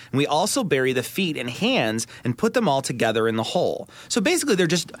site, and we also bury the feet and hands and put them all together in the hole. So basically, they're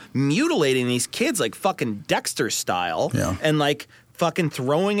just mutilating these kids like fucking Dexter style, and like fucking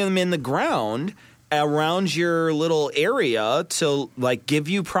throwing them in the ground around your little area to like give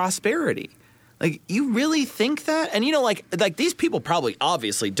you prosperity. Like, you really think that? And you know, like these people probably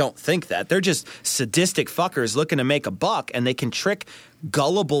obviously don't think that. They're just sadistic fuckers looking to make a buck, and they can trick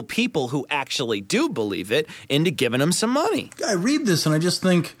gullible people who actually do believe it into giving them some money. I read this and I just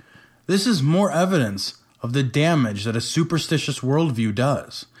think this is more evidence of the damage that a superstitious worldview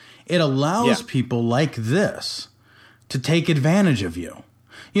does. It allows people like this to take advantage of you.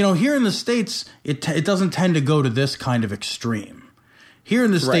 You know, here in the States, it doesn't tend to go to this kind of extreme. Here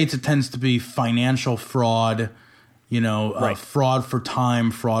in the States, it tends to be financial fraud, you know, fraud for time,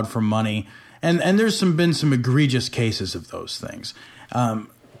 fraud for money. And there's been some egregious cases of those things.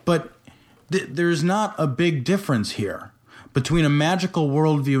 But there's not a big difference here between a magical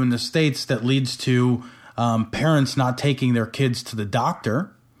worldview in the States that leads to parents not taking their kids to the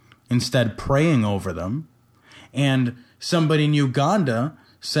doctor, instead praying over them, and somebody in Uganda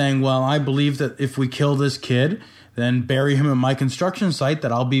saying, well, I believe that if we kill this kid, then bury him at my construction site,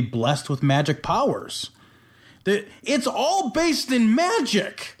 that I'll be blessed with magic powers. It's all based in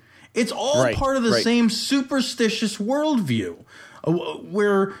magic. It's all part of the same superstitious worldview,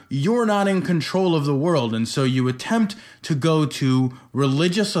 where you're not in control of the world. And so you attempt to go to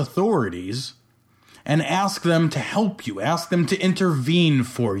religious authorities and ask them to help you, ask them to intervene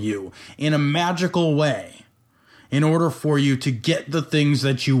for you in a magical way, in order for you to get the things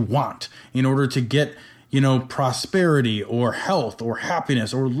that you want, in order to get, you know, prosperity or health or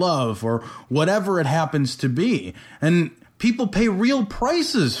happiness or love or whatever it happens to be. And people pay real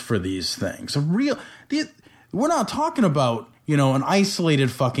prices for these things. We're not talking about, you know, an isolated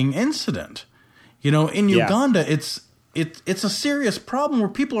fucking incident. You know, in Uganda, it's a serious problem where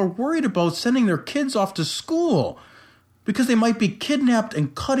people are worried about sending their kids off to school because they might be kidnapped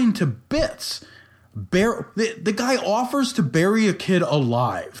and cut into bits. The guy offers to bury a kid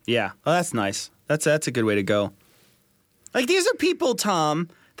alive. Yeah, well, that's nice. That's a good way to go. Like, these are people, Tom,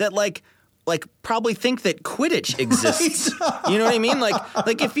 that like probably think that Quidditch exists. You know what I mean? Like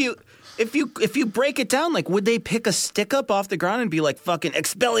if you break it down, like, would they pick a stick up off the ground and be like, fucking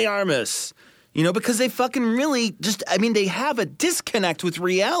Expelliarmus? You know, because they fucking really just, I mean, they have a disconnect with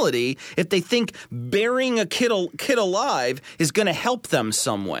reality if they think burying a kid alive is going to help them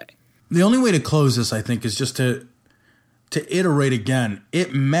some way. The only way to close this, I think, is just to iterate again.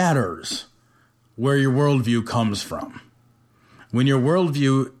 It matters where your worldview comes from. When your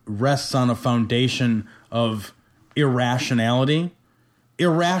worldview rests on a foundation of irrationality,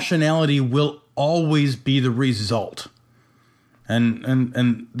 irrationality will always be the result.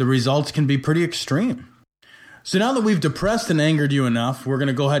 And the results can be pretty extreme. So now that we've depressed and angered you enough, we're going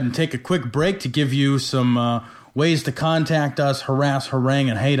to go ahead and take a quick break to give you some ways to contact us, harass, harangue,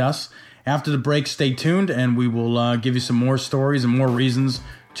 and hate us. After the break, stay tuned, and we will give you some more stories and more reasons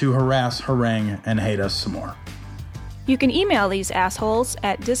to harass, harangue, and hate us some more. You can email these assholes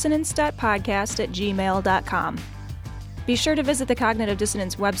at dissonance.podcast@gmail.com. Be sure to visit the Cognitive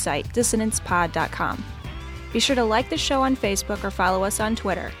Dissonance website, dissonancepod.com. Be sure to like the show on Facebook or follow us on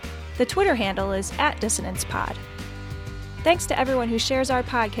Twitter. The Twitter handle is @dissonancepod. Thanks to everyone who shares our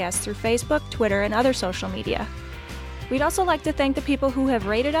podcast through Facebook, Twitter, and other social media. We'd also like to thank the people who have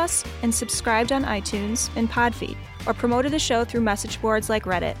rated us and subscribed on iTunes and Podfeed, or promoted the show through message boards like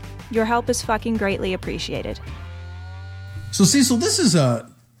Reddit. Your help is fucking greatly appreciated. So, Cecil, this is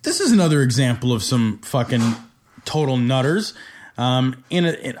another example of some fucking total nutters.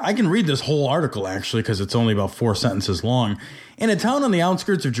 I can read this whole article, actually, because it's only about 4 sentences long. In a town on the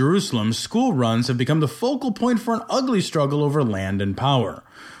outskirts of Jerusalem, school runs have become the focal point for an ugly struggle over land and power.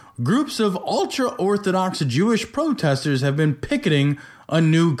 Groups of ultra-Orthodox Jewish protesters have been picketing a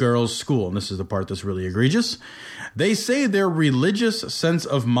new girls' school. And this is the part that's really egregious. They say their religious sense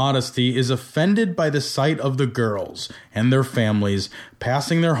of modesty is offended by the sight of the girls and their families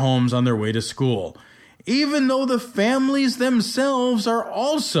passing their homes on their way to school, even though the families themselves are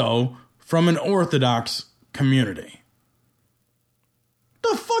also from an Orthodox community.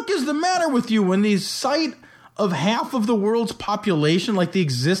 The fuck is the matter with you when the sight of half of the world's population, like the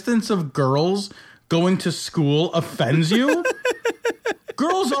existence of girls going to school, offends you?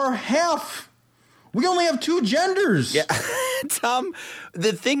 Girls are half. We only have 2 genders. Yeah, Tom.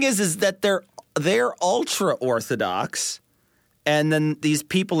 The thing is that they're ultra Orthodox, and then these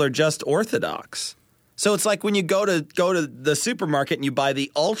people are just Orthodox. So it's like when you go to the supermarket and you buy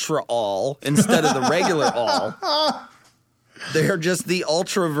the ultra all instead of the regular all. They're just the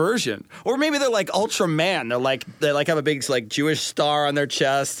ultra version, or maybe they're like ultra man. They have a big like Jewish star on their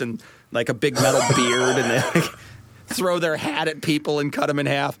chest and like a big metal beard, and they like throw their hat at people and cut them in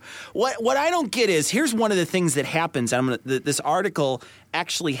half. What I don't get is, here's one of the things that happens. This article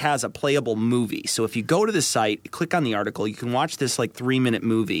actually has a playable movie. So if you go to the site, click on the article, you can watch this like 3-minute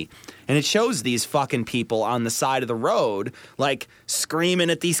movie, and it shows these fucking people on the side of the road like screaming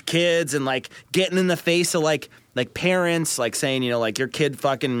at these kids and like getting in the face of like parents, like saying, like your kid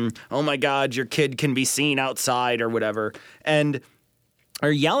fucking, oh my God, your kid can be seen outside or whatever. And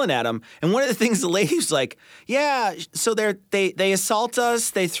are yelling at them. And one of the things the lady's like, yeah, so they assault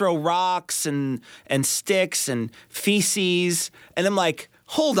us, they throw rocks and sticks and feces. And I'm like,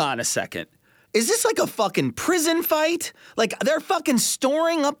 hold on a second. Is this like a fucking prison fight? Like they're fucking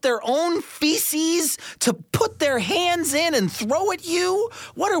storing up their own feces to put their hands in and throw at you?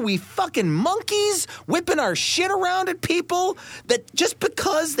 What are we, fucking monkeys, whipping our shit around at people that just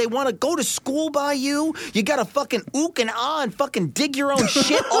because they want to go to school by you gotta fucking ook and ah and fucking dig your own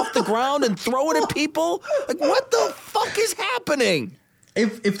shit off the ground and throw it at people? Like, what the fuck is happening?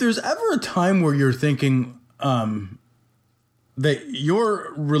 If there's ever a time where you're thinking that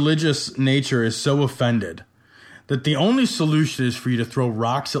your religious nature is so offended that the only solution is for you to throw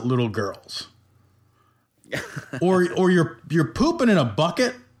rocks at little girls, or you're pooping in a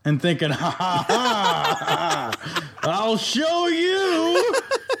bucket and thinking, ha, I'll show you.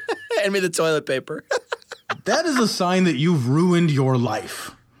 Hand me the toilet paper. That is a sign that you've ruined your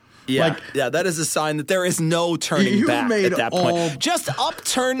life. Yeah, that is a sign that there is no turning back at that point. Just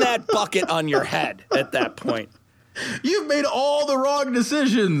upturn that bucket on your head at that point. You've made all the wrong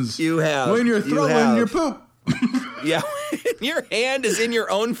decisions. You have. When you're throwing your poop. Yeah, your hand is in your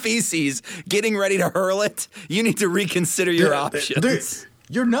own feces, getting ready to hurl it. You need to reconsider your options.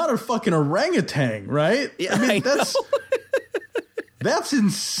 You're not a fucking orangutan, right? Yeah, I know. That's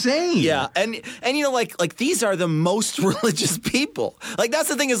insane. Yeah, and like these are the most religious people. Like that's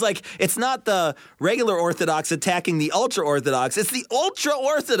the thing is like it's not the regular Orthodox attacking the ultra Orthodox. It's the ultra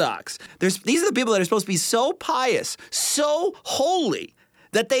Orthodox. These are the people that are supposed to be so pious, so holy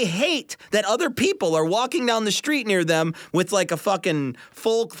that they hate that other people are walking down the street near them with like a fucking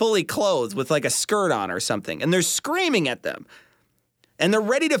fully clothed with like a skirt on or something, and they're screaming at them. And they're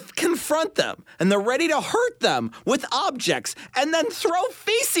ready to confront them, and they're ready to hurt them with objects, and then throw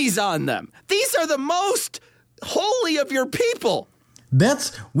feces on them. These are the most holy of your people.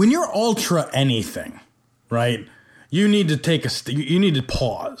 That's when you're ultra anything, right? You need to you need to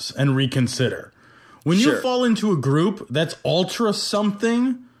pause and reconsider. When you fall into a group that's ultra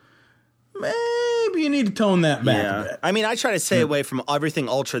something, maybe you need to tone that back a bit. I mean, I try to stay away from everything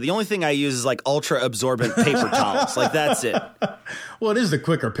ultra. The only thing I use is like ultra absorbent paper towels. Like that's it. Well, it is the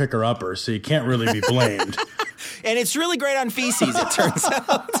quicker picker upper, so you can't really be blamed. And it's really great on feces, it turns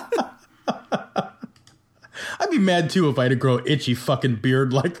out. I'd be mad too if I had to grow an itchy fucking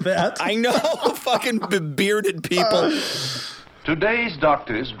beard like that. I know, fucking bearded people. Today's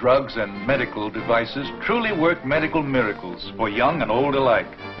doctors, drugs, and medical devices truly work medical miracles for young and old alike.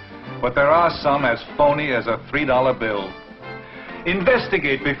 But there are some as phony as a $3 bill.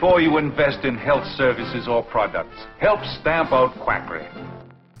 Investigate before you invest in health services or products. Help stamp out quackery.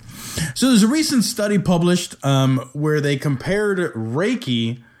 So there's a recent study published where they compared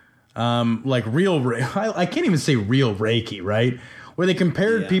Reiki, like real, I can't even say real Reiki, right? Where they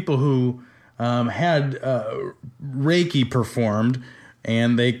compared people who had Reiki performed,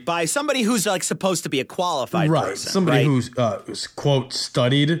 and they by somebody who's like supposed to be a qualified person, somebody right? who's quote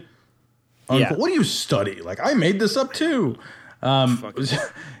studied. Unquote. Yeah. What do you study? Like, I made this up too.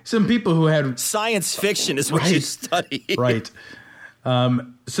 Some people who had science fiction is what you study, right?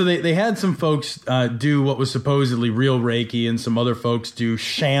 So they had some folks do what was supposedly real Reiki, and some other folks do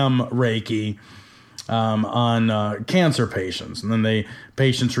sham Reiki on cancer patients, and then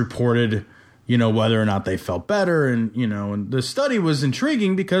patients reported, whether or not they felt better, and the study was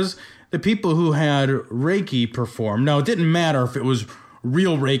intriguing because the people who had Reiki performed, now it didn't matter if it was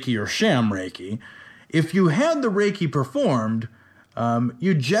real Reiki or sham Reiki. If you had the Reiki performed,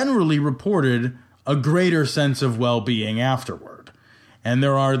 you generally reported a greater sense of well-being afterward. And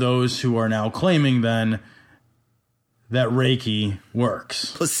there are those who are now claiming then that Reiki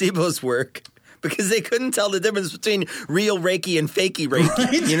works. Placebos work. Because they couldn't tell the difference between real Reiki and fakey Reiki.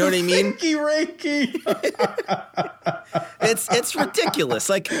 Right? You know what I mean? Fakey Reiki. It's ridiculous.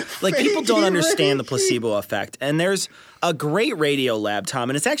 Like people don't understand the placebo effect. And there's a great Radiolab,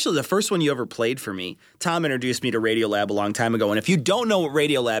 Tom, and it's actually the first one you ever played for me. Tom introduced me to Radiolab a long time ago. And if you don't know what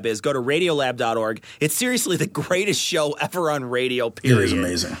Radiolab is, go to radiolab.org. It's seriously the greatest show ever on radio, period. It is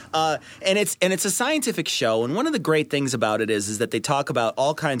amazing. And it's a scientific show. And one of the great things about it is that they talk about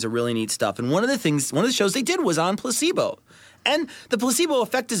all kinds of really neat stuff. And one of the shows they did was on placebo. And the placebo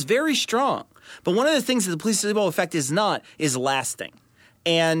effect is very strong. But one of the things that the placebo effect is not is lasting.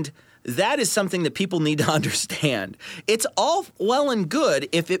 And that is something that people need to understand. It's all well and good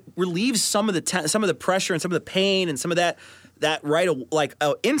if it relieves some of the pressure and some of the pain and some of that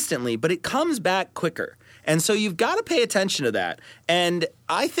instantly, but it comes back quicker. And so you've got to pay attention to that. And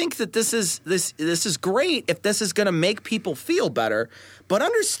I think that this is great if this is going to make people feel better, but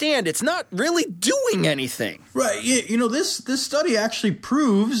understand it's not really doing anything. Right. This study actually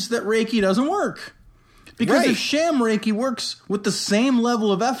proves that Reiki doesn't work. Because if sham Reiki works with the same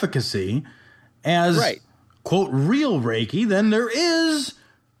level of efficacy as, quote, real Reiki, then there is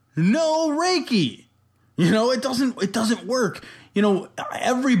no Reiki. It doesn't work.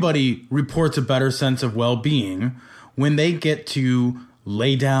 Everybody reports a better sense of well-being when they get to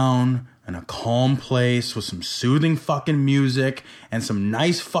lay down in a calm place with some soothing fucking music and some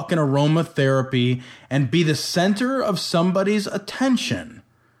nice fucking aromatherapy and be the center of somebody's attention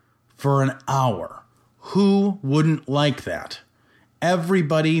for an hour. Who wouldn't like that?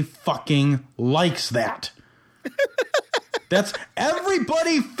 Everybody fucking likes that.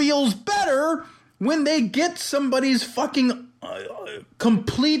 Everybody feels better when they get somebody's fucking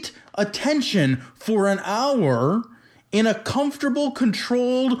complete attention for an hour in a comfortable,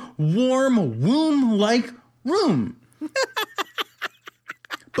 controlled, warm, womb-like room.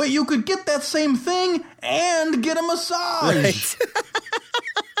 But you could get that same thing and get a massage. Right.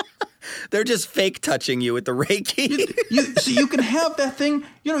 They're just fake touching you with the Reiki. So you can have that thing,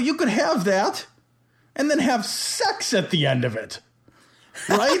 you could have that and then have sex at the end of it.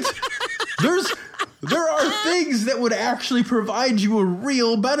 Right? There are things that would actually provide you a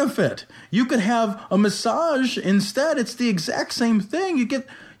real benefit. You could have a massage instead. It's the exact same thing. You get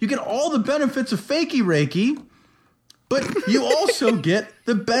all the benefits of fakey Reiki, but you also get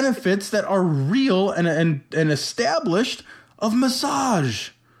the benefits that are real and established of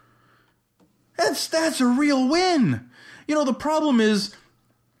massage. That's a real win. The problem is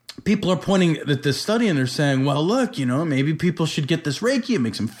people are pointing at this study and they're saying, well, look, maybe people should get this Reiki. It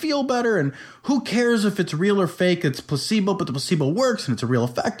makes them feel better. And who cares if it's real or fake? It's placebo, but the placebo works and it's a real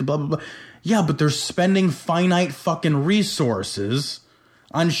effect, blah, blah, blah. Yeah, but they're spending finite fucking resources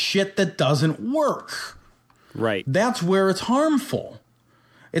on shit that doesn't work. Right. That's where it's harmful.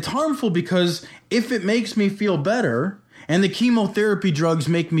 It's harmful because if it makes me feel better and the chemotherapy drugs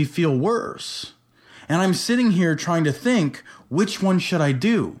make me feel worse, and I'm sitting here trying to think, which one should I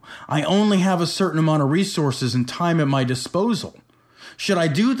do? I only have a certain amount of resources and time at my disposal. Should I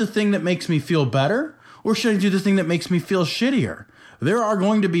do the thing that makes me feel better, or should I do the thing that makes me feel shittier? There are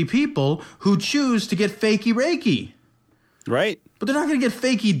going to be people who choose to get fakey Reiki. Right. But they're not going to get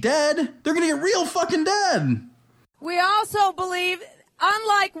fakey dead. They're going to get real fucking dead. We also believe,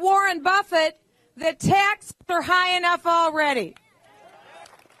 unlike Warren Buffett, that taxes are high enough already.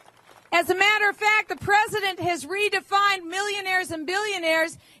 As a matter of fact, the president has redefined millionaires and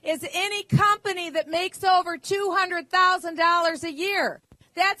billionaires as any company that makes over $200,000 a year.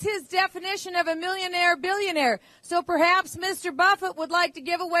 That's his definition of a millionaire billionaire. So perhaps Mr. Buffett would like to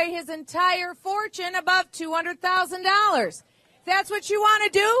give away his entire fortune above $200,000. If that's what you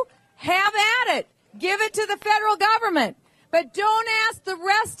want to do, have at it. Give it to the federal government. But don't ask the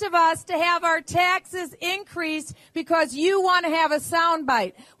rest of us to have our taxes increased because you want to have a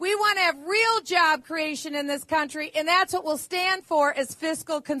soundbite. We want to have real job creation in this country, and that's what we'll stand for as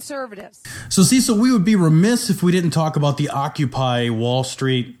fiscal conservatives. So, Cecil, we would be remiss if we didn't talk about the Occupy Wall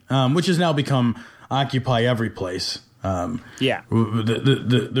Street, which has now become Occupy Every Place. The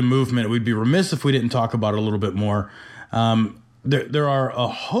movement. We'd be remiss if we didn't talk about it a little bit more. There are a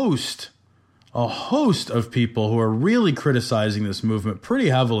host of people who are really criticizing this movement pretty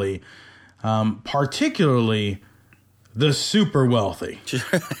heavily, particularly the super wealthy.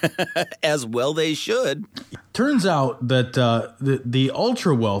 As well they should. Turns out that the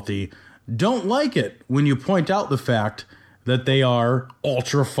ultra wealthy don't like it when you point out the fact that they are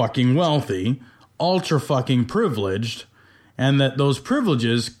ultra fucking wealthy, ultra fucking privileged, and that those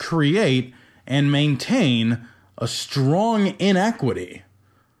privileges create and maintain a strong inequity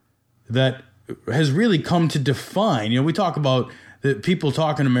that has really come to define. We talk about that people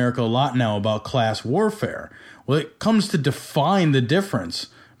talk in America a lot now about class warfare. Well, it comes to define the difference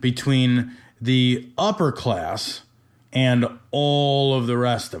between the upper class and all of the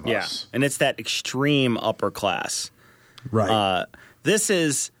rest of us. And it's that extreme upper class. Right. This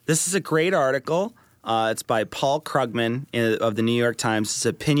is a great article. It's by Paul Krugman of the New York Times. It's an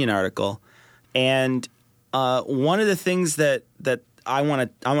opinion article. And one of the things that I want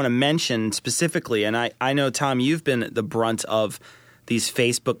to mention specifically, and I know, Tom, you've been the brunt of these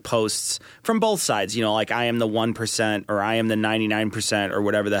Facebook posts from both sides, like I am the 1% or I am the 99% or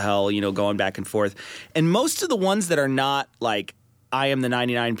whatever the hell, going back and forth. And most of the ones that are not like I am the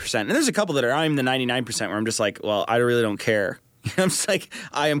 99%, and there's a couple that are I am the 99% where I'm just like, well, I really don't care. I'm just like,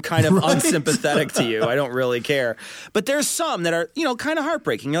 I am kind of unsympathetic to you. I don't really care. But there's some that are, kind of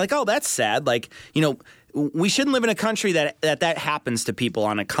heartbreaking. You're like, oh, that's sad. Like, we shouldn't live in a country that happens to people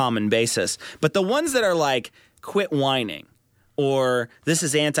on a common basis. But the ones that are like, quit whining, or this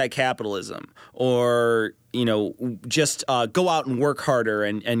is anti-capitalism, or, just go out and work harder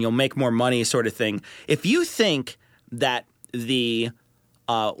and you'll make more money sort of thing. If you think that the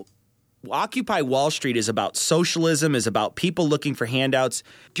Occupy Wall Street is about socialism, is about people looking for handouts,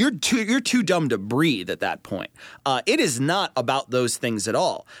 you're too dumb to breathe at that point. It is not about those things at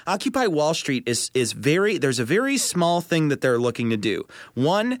all. Occupy Wall Street is there's a very small thing that they're looking to do.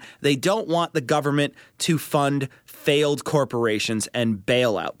 One, they don't want the government to fund failed corporations and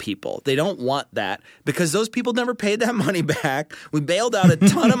bail out people. They don't want that because those people never paid that money back. We bailed out a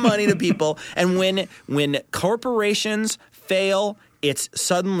ton of money to people, and when corporations fail, it's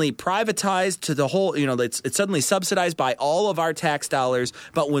suddenly privatized to the whole, it's suddenly subsidized by all of our tax dollars.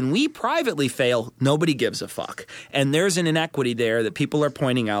 But when we privately fail, nobody gives a fuck. And there's an inequity there that people are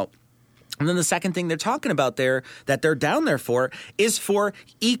pointing out. And then the second thing they're talking about there that they're down there for is for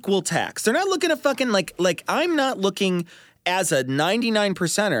equal tax. They're not looking at fucking like I'm not looking as a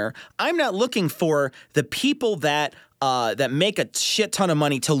 99%er. I'm not looking for the people that make a shit ton of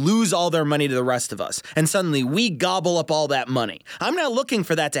money to lose all their money to the rest of us. And suddenly we gobble up all that money. I'm not looking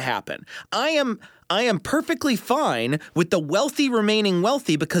for that to happen. I am perfectly fine with the wealthy remaining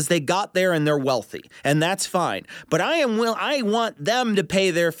wealthy because they got there and they're wealthy, and that's fine. But I want them to pay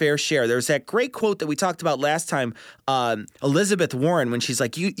their fair share. There's that great quote that we talked about last time, Elizabeth Warren, when she's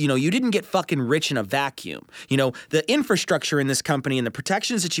like, you didn't get fucking rich in a vacuum. The infrastructure in this company and the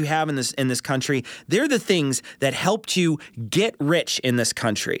protections that you have in this country, they're the things that helped you get rich in this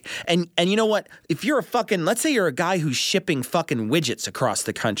country. And you know what? If you're let's say you're a guy who's shipping fucking widgets across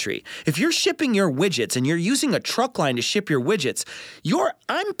the country. If you're shipping your widgets and you're using a truck line to ship your widgets,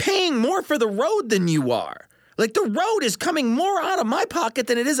 I'm paying more for the road than you are. Like, the road is coming more out of my pocket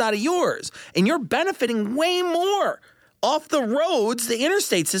than it is out of yours. And you're benefiting way more off the roads, the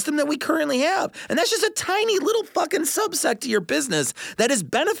interstate system that we currently have. And that's just a tiny little fucking subsect of your business that is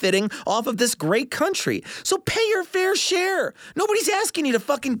benefiting off of this great country. So pay your fair share. Nobody's asking you to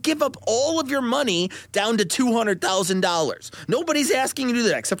fucking give up all of your money down to $200,000. Nobody's asking you to do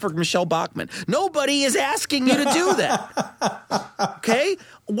that, except for Michelle Bachmann. Nobody is asking you to do that. Okay?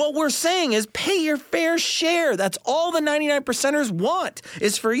 What we're saying is pay your fair share. That's all the 99%ers want,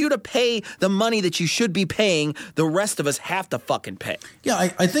 is for you to pay the money that you should be paying. The rest of us have to fucking pay. Yeah,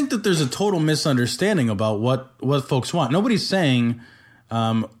 I think that there's a total misunderstanding about what folks want. Nobody's saying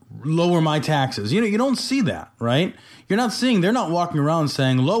lower my taxes. You don't see that, right? You're not seeing, they're not walking around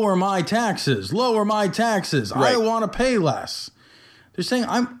saying lower my taxes, lower my taxes. Right. I want to pay less. They're saying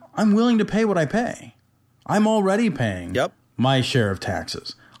I'm willing to pay what I pay. I'm already paying my share of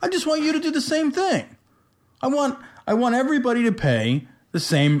taxes. I just want you to do the same thing. I want everybody to pay the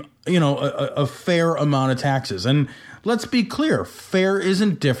same, a fair amount of taxes. And let's be clear, fair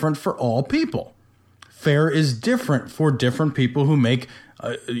isn't different for all people. fare is different for different people who make,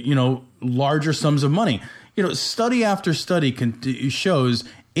 larger sums of money. Study after study shows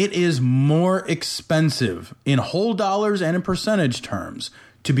it is more expensive in whole dollars and in percentage terms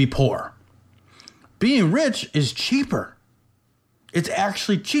to be poor. Being rich is cheaper. It's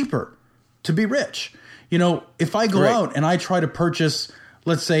actually cheaper to be rich. If I go out and I try to purchase,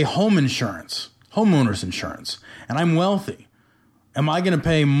 let's say, homeowners insurance, and I'm wealthy, am I going to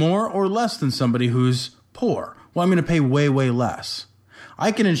pay more or less than somebody who's poor? Well, I'm going to pay way, way less.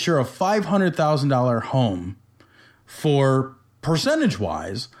 I can insure a $500,000 home for,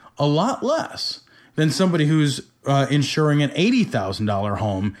 percentage-wise, a lot less than somebody who's insuring an $80,000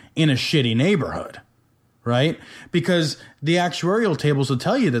 home in a shitty neighborhood, right? Because the actuarial tables will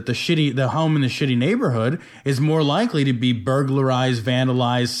tell you that the home in the shitty neighborhood is more likely to be burglarized,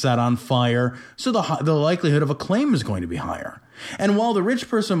 vandalized, set on fire, so the likelihood of a claim is going to be higher. And while the rich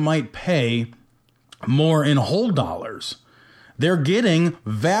person might pay more in whole dollars, they're getting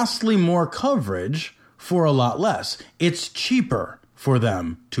vastly more coverage for a lot less. It's cheaper for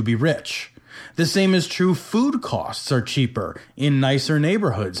them to be rich. The same is true. Food costs are cheaper in nicer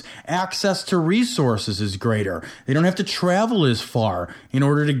neighborhoods. Access to resources is greater. They don't have to travel as far in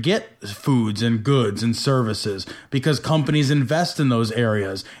order to get foods and goods and services because companies invest in those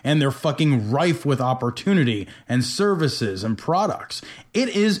areas and they're fucking rife with opportunity and services and products. It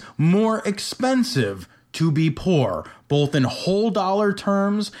is more expensive to be poor, both in whole dollar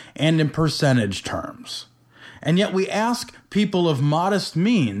terms and in percentage terms. And yet we ask people of modest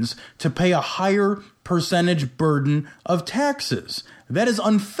means to pay a higher percentage burden of taxes. That is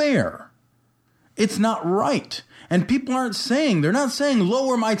unfair. It's not right. And people they're not saying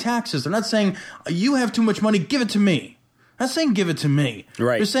lower my taxes. They're not saying you have too much money, give it to me. They're not saying give it to me.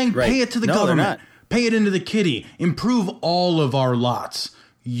 Right. They're saying pay it to the government. They're not. Pay it into the kitty. Improve all of our lots,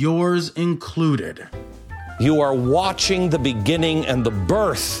 yours included. You are watching the beginning and the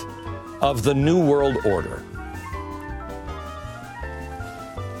birth of the New World Order.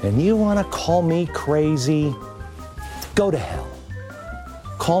 And you want to call me crazy? Go to hell.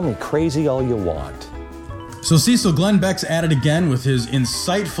 Call me crazy all you want. So Cecil, Glenn Beck's at it again with his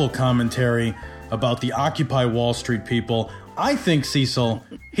insightful commentary about the Occupy Wall Street people. I think, Cecil,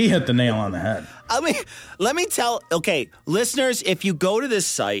 he hit the nail on the head. Let me tell, listeners, if you go to this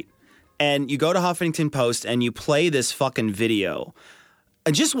site and you go to Huffington Post and you play this fucking video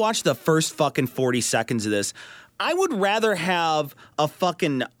and just watch the first fucking 40 seconds of this, I would rather have a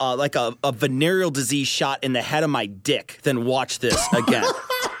fucking, a venereal disease shot in the head of my dick than watch this again.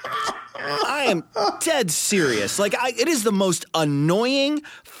 I am dead serious. It is the most annoying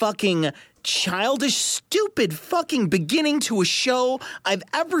fucking childish, stupid fucking beginning to a show I've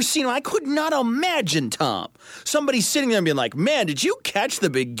ever seen. I could not imagine, Tom, somebody sitting there and being like, man, did you catch the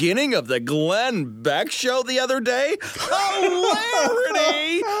beginning of the Glenn Beck show the other day?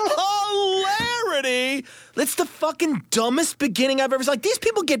 Hilarity! Hilarity! It's the fucking dumbest beginning I've ever seen. These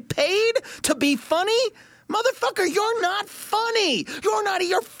people get paid to be funny? Motherfucker, you're not funny.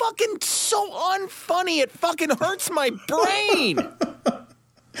 You're fucking so unfunny. It fucking hurts my brain.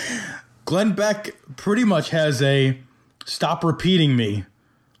 Glenn Beck pretty much has a stop repeating me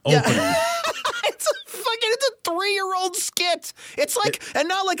opening. Yeah. It's a 3-year-old skit. It's and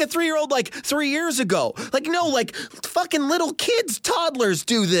not like a 3-year-old 3 years ago. Fucking little kids, toddlers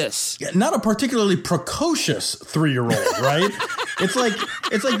do this. Yeah, not a particularly precocious 3-year-old, right? It's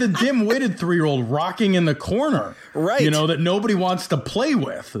like the dim-witted 3-year-old rocking in the corner. Right. That nobody wants to play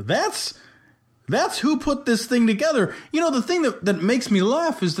with. That's who put this thing together. The thing that makes me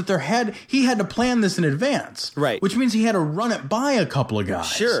laugh is that he had to plan this in advance. Right. Which means he had to run it by a couple of guys.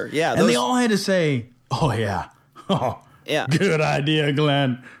 Sure, yeah. And they all had to say, oh, yeah. Oh, yeah. Good idea,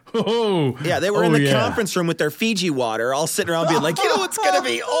 Glenn. Oh, yeah, they were in the conference room with their Fiji water, all sitting around being like, you know what's going to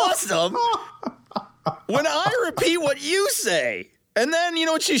be awesome? When I repeat what you say. And then, you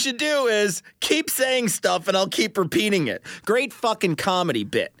know what you should do is keep saying stuff and I'll keep repeating it. Great fucking comedy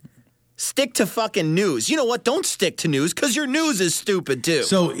bit. Stick to fucking news. You know what? Don't stick to news because your news is stupid too.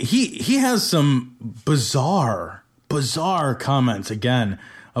 So he has some bizarre comments again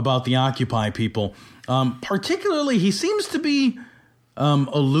about the Occupy people. Particularly, he seems to be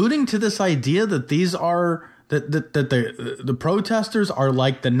alluding to this idea that these are that the protesters are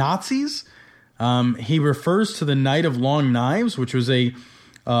like the Nazis. He refers to the Night of Long Knives, which was a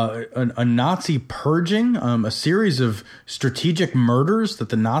Nazi purging, a series of strategic murders that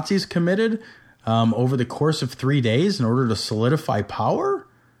the Nazis committed over the course of 3 days in order to solidify power.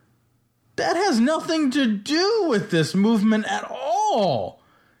 That has nothing to do with this movement at all.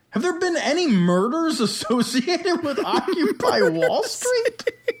 Have there been any murders associated with Occupy Wall Street?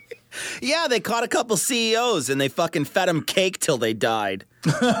 Yeah, they caught a couple CEOs and they fucking fed them cake till they died.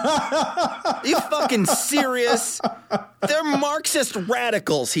 You fucking serious? They're Marxist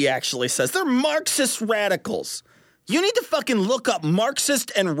radicals, he actually says. They're Marxist radicals. You need to fucking look up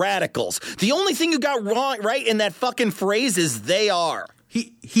Marxist and radicals. The only thing you got wrong right in that fucking phrase is they are.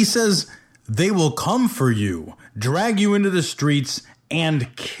 He says they will come for you, drag you into the streets,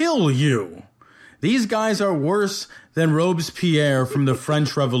 and kill you. These guys are worse than Robespierre from the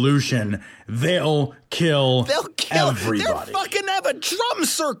French Revolution. They'll kill everybody. They fucking have a drum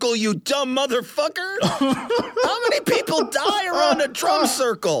circle, you dumb motherfucker. How many people die around a drum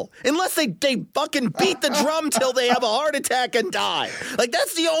circle? Unless they fucking beat the drum till they have a heart attack and die. Like,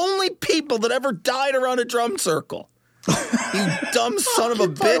 that's the only people that ever died around a drum circle. You dumb son of a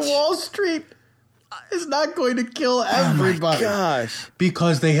bitch. Wall Street is not going to kill everybody. Oh my gosh.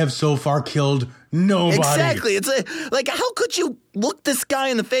 Because they have so far killed nobody. Exactly. It's like, how could you look this guy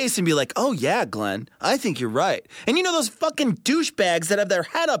in the face and be like, oh yeah, Glenn, I think you're right. And you know those fucking douchebags that have their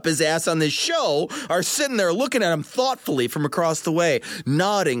head up his ass on this show are sitting there looking at him thoughtfully from across the way,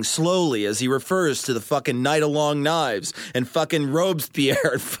 nodding slowly as he refers to the fucking Night of Long Knives and fucking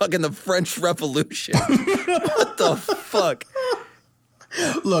Robespierre and fucking the French Revolution. What the fuck?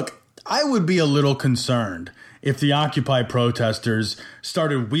 Look, I would be a little concerned if the Occupy protesters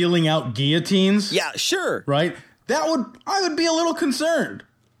started wheeling out guillotines. Yeah, sure. Right? I would be a little concerned,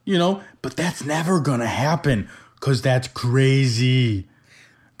 you know, but that's never gonna happen because that's crazy.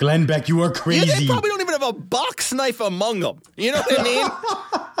 Glenn Beck, you are crazy. Yeah, they probably don't even have a box knife among them. You know what I mean?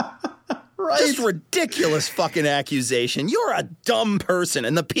 Right. Just ridiculous fucking accusation. You're a dumb person,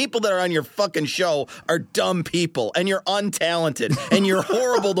 and the people that are on your fucking show are dumb people, and you're untalented, and you're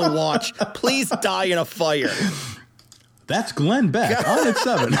horrible to watch. Please die in a fire. That's Glenn Beck on at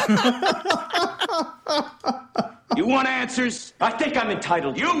 7. You want answers? I think I'm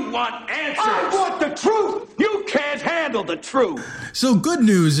entitled. You want answers? I want the truth. You can't handle the truth. So good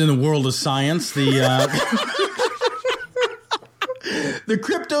news in the world of science. The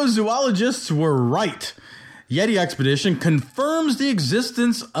cryptozoologists were right. Yeti expedition confirms the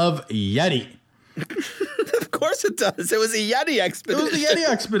existence of Yeti. Of course it does. It was a Yeti expedition. It was a Yeti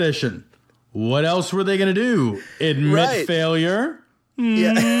expedition. What else were they going to do? Admit failure?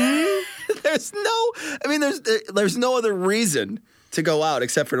 Yeah. There's no other reason to go out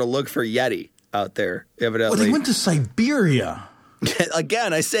except for to look for Yeti out there, evidently. Well, they went to Siberia.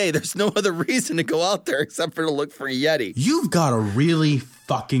 Again, I say there's no other reason to go out there except for to look for Yeti. You've got to really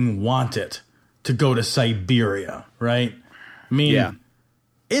fucking want it to go to Siberia, right? I mean,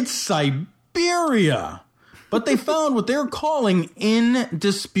 it's Siberia. But they found what they're calling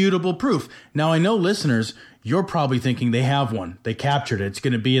indisputable proof. Now, I know listeners, you're probably thinking they have one. They captured it. It's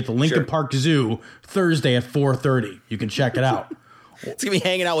going to be at the Lincoln Park Zoo Thursday at 4:30. You can check it out. It's going to be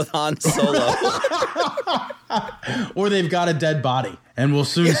hanging out with Han Solo. Or they've got a dead body, and we'll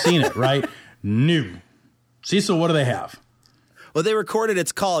soon see it, right? New. Cecil, what do they have? Well, they recorded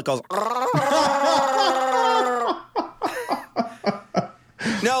its call. It goes...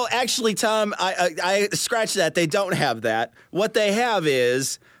 No, actually, Tom, I scratched that. They don't have that. What they have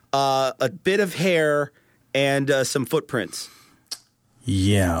is a bit of hair and some footprints.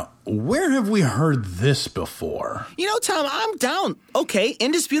 Yeah. Where have we heard this before? You know, Tom, I'm down. Okay,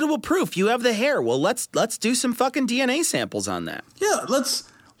 indisputable proof. You have the hair. Well, let's do some fucking DNA samples on that. Yeah, let's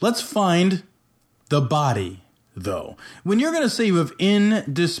find the body, though. When you're going to say you have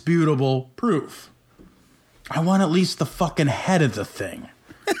indisputable proof, I want at least the fucking head of the thing.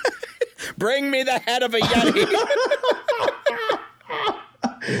 Bring me the head of a Yeti.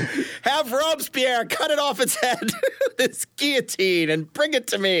 Have Robespierre cut it off its head, this guillotine, and bring it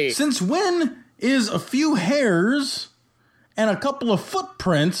to me. Since when is a few hairs and a couple of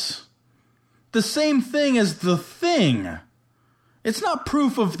footprints the same thing as the thing? It's not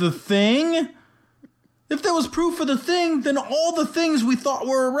proof of the thing. If there was proof of the thing, then all the things we thought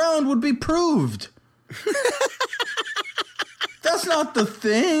were around would be proved. That's not the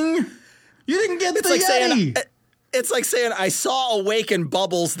thing. You didn't get the Yeti. It's like saying, I saw Awaken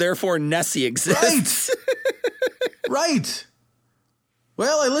Bubbles, therefore Nessie exists. Right.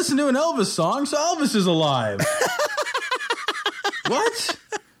 Well, I listened to an Elvis song, so Elvis is alive. What?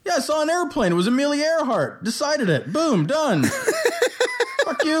 Yeah, I saw an airplane. It was Amelia Earhart. Decided it. Boom, done.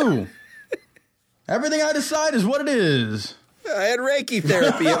 Fuck you. Everything I decide is what it is. I had Reiki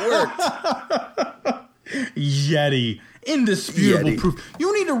therapy. It worked. Yeti. Indisputable proof.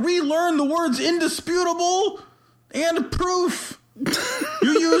 You need to relearn the words indisputable and proof.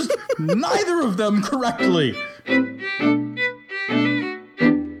 You used neither of them correctly.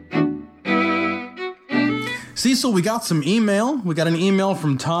 Cecil, we got some email. We got an email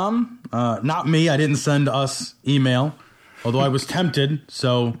from Tom. Not me. I didn't send us email, although I was tempted.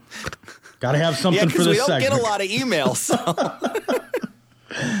 So got to have something for this segment. We don't get a lot of emails. So.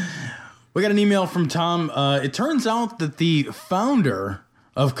 We got an email from Tom. It turns out that the founder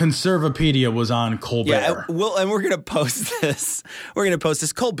of Conservapedia was on Colbert. Yeah, and we're going to post this. We're going to post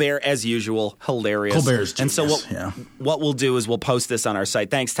this. Colbert, as usual, hilarious. Colbert's genius. And so what we'll do is we'll post this on our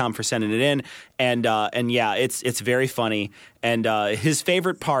site. Thanks, Tom, for sending it in. And yeah, it's very funny. And his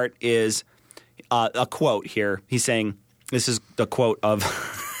favorite part is a quote here. He's saying, this is the quote of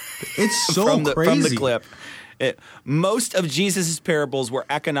it's so crazy. From the clip. Most of Jesus' parables were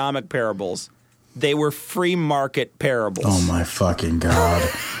economic parables. They were free market parables. Oh, my fucking God.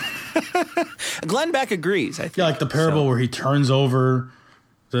 Glenn Beck agrees, I think. Yeah, like the parable where he turns over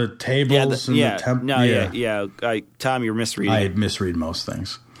the tables and the temple. No, Tom, you're misreading. I misread most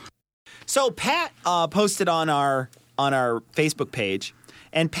things. So Pat posted on our Facebook page,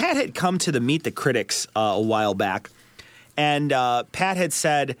 and Pat had come to the Meet the Critics a while back, and Pat had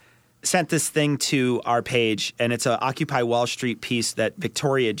sent this thing to our page, and it's an Occupy Wall Street piece that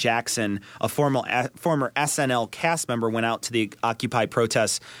Victoria Jackson, a former SNL cast member, went out to the Occupy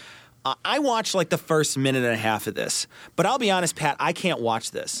protests. I watched like the first minute and a half of this, but I'll be honest, Pat, I can't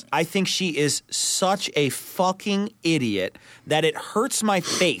watch this. I think she is such a fucking idiot that it hurts my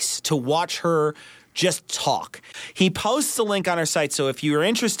face to watch her just talk. He posts a link on our site, so if you're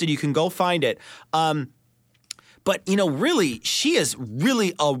interested, you can go find it. But, really, she is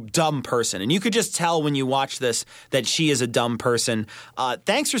really a dumb person. And you could just tell when you watch this that she is a dumb person.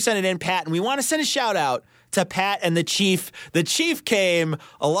 Thanks for sending it in, Pat. And we want to send a shout out to Pat and the Chief. The Chief came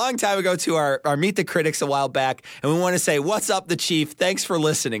a long time ago to our Meet the Critics a while back. And we want to say, what's up, the Chief? Thanks for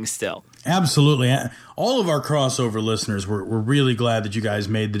listening still. Absolutely. All of our crossover listeners, we're really glad that you guys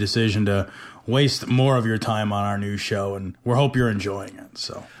made the decision to waste more of your time on our new show. And we hope you're enjoying it.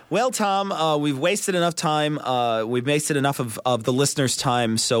 So. Well, Tom, we've wasted enough time. We've wasted enough of the listeners'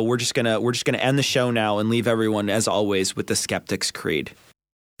 time, so we're just gonna end the show now and leave everyone, as always, with the Skeptic's Creed.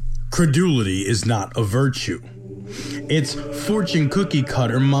 Credulity is not a virtue. It's fortune cookie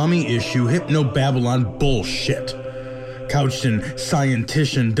cutter, mommy issue, hypno-Babylon bullshit. Couched in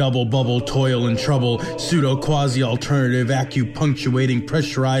scientician, double bubble, toil and trouble, pseudo quasi alternative, acupunctuating,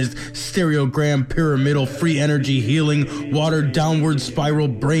 pressurized, stereogram, pyramidal, free energy healing, watered downward spiral,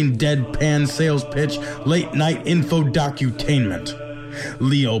 brain deadpan sales pitch, late night info docutainment.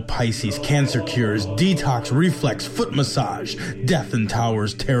 Leo, Pisces, cancer cures, detox, reflex, foot massage, death in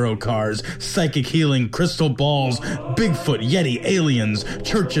towers, tarot cards, psychic healing, crystal balls, Bigfoot, Yeti, aliens,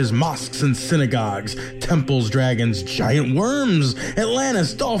 churches, mosques and synagogues, temples, dragons, giant worms,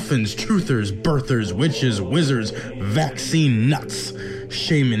 Atlantis, dolphins, truthers, birthers, witches, wizards, vaccine nuts,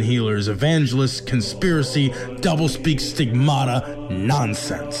 shaman healers, evangelists, conspiracy, doublespeak, stigmata,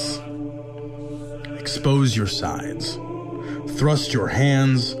 nonsense. Expose your sides. Thrust your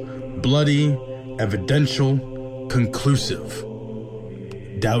hands, bloody, evidential, conclusive.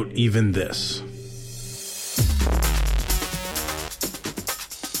 Doubt even this.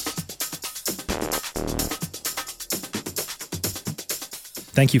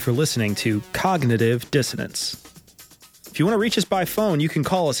 Thank you for listening to Cognitive Dissonance. If you want to reach us by phone, you can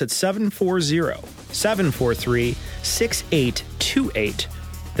call us at 740-743-6828.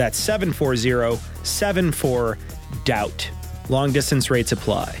 That's 740-74-DOUBT. Long-distance rates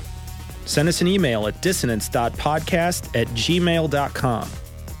apply. Send us an email at dissonance.podcast@gmail.com.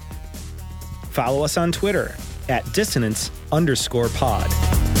 Follow us on Twitter @dissonance_pod.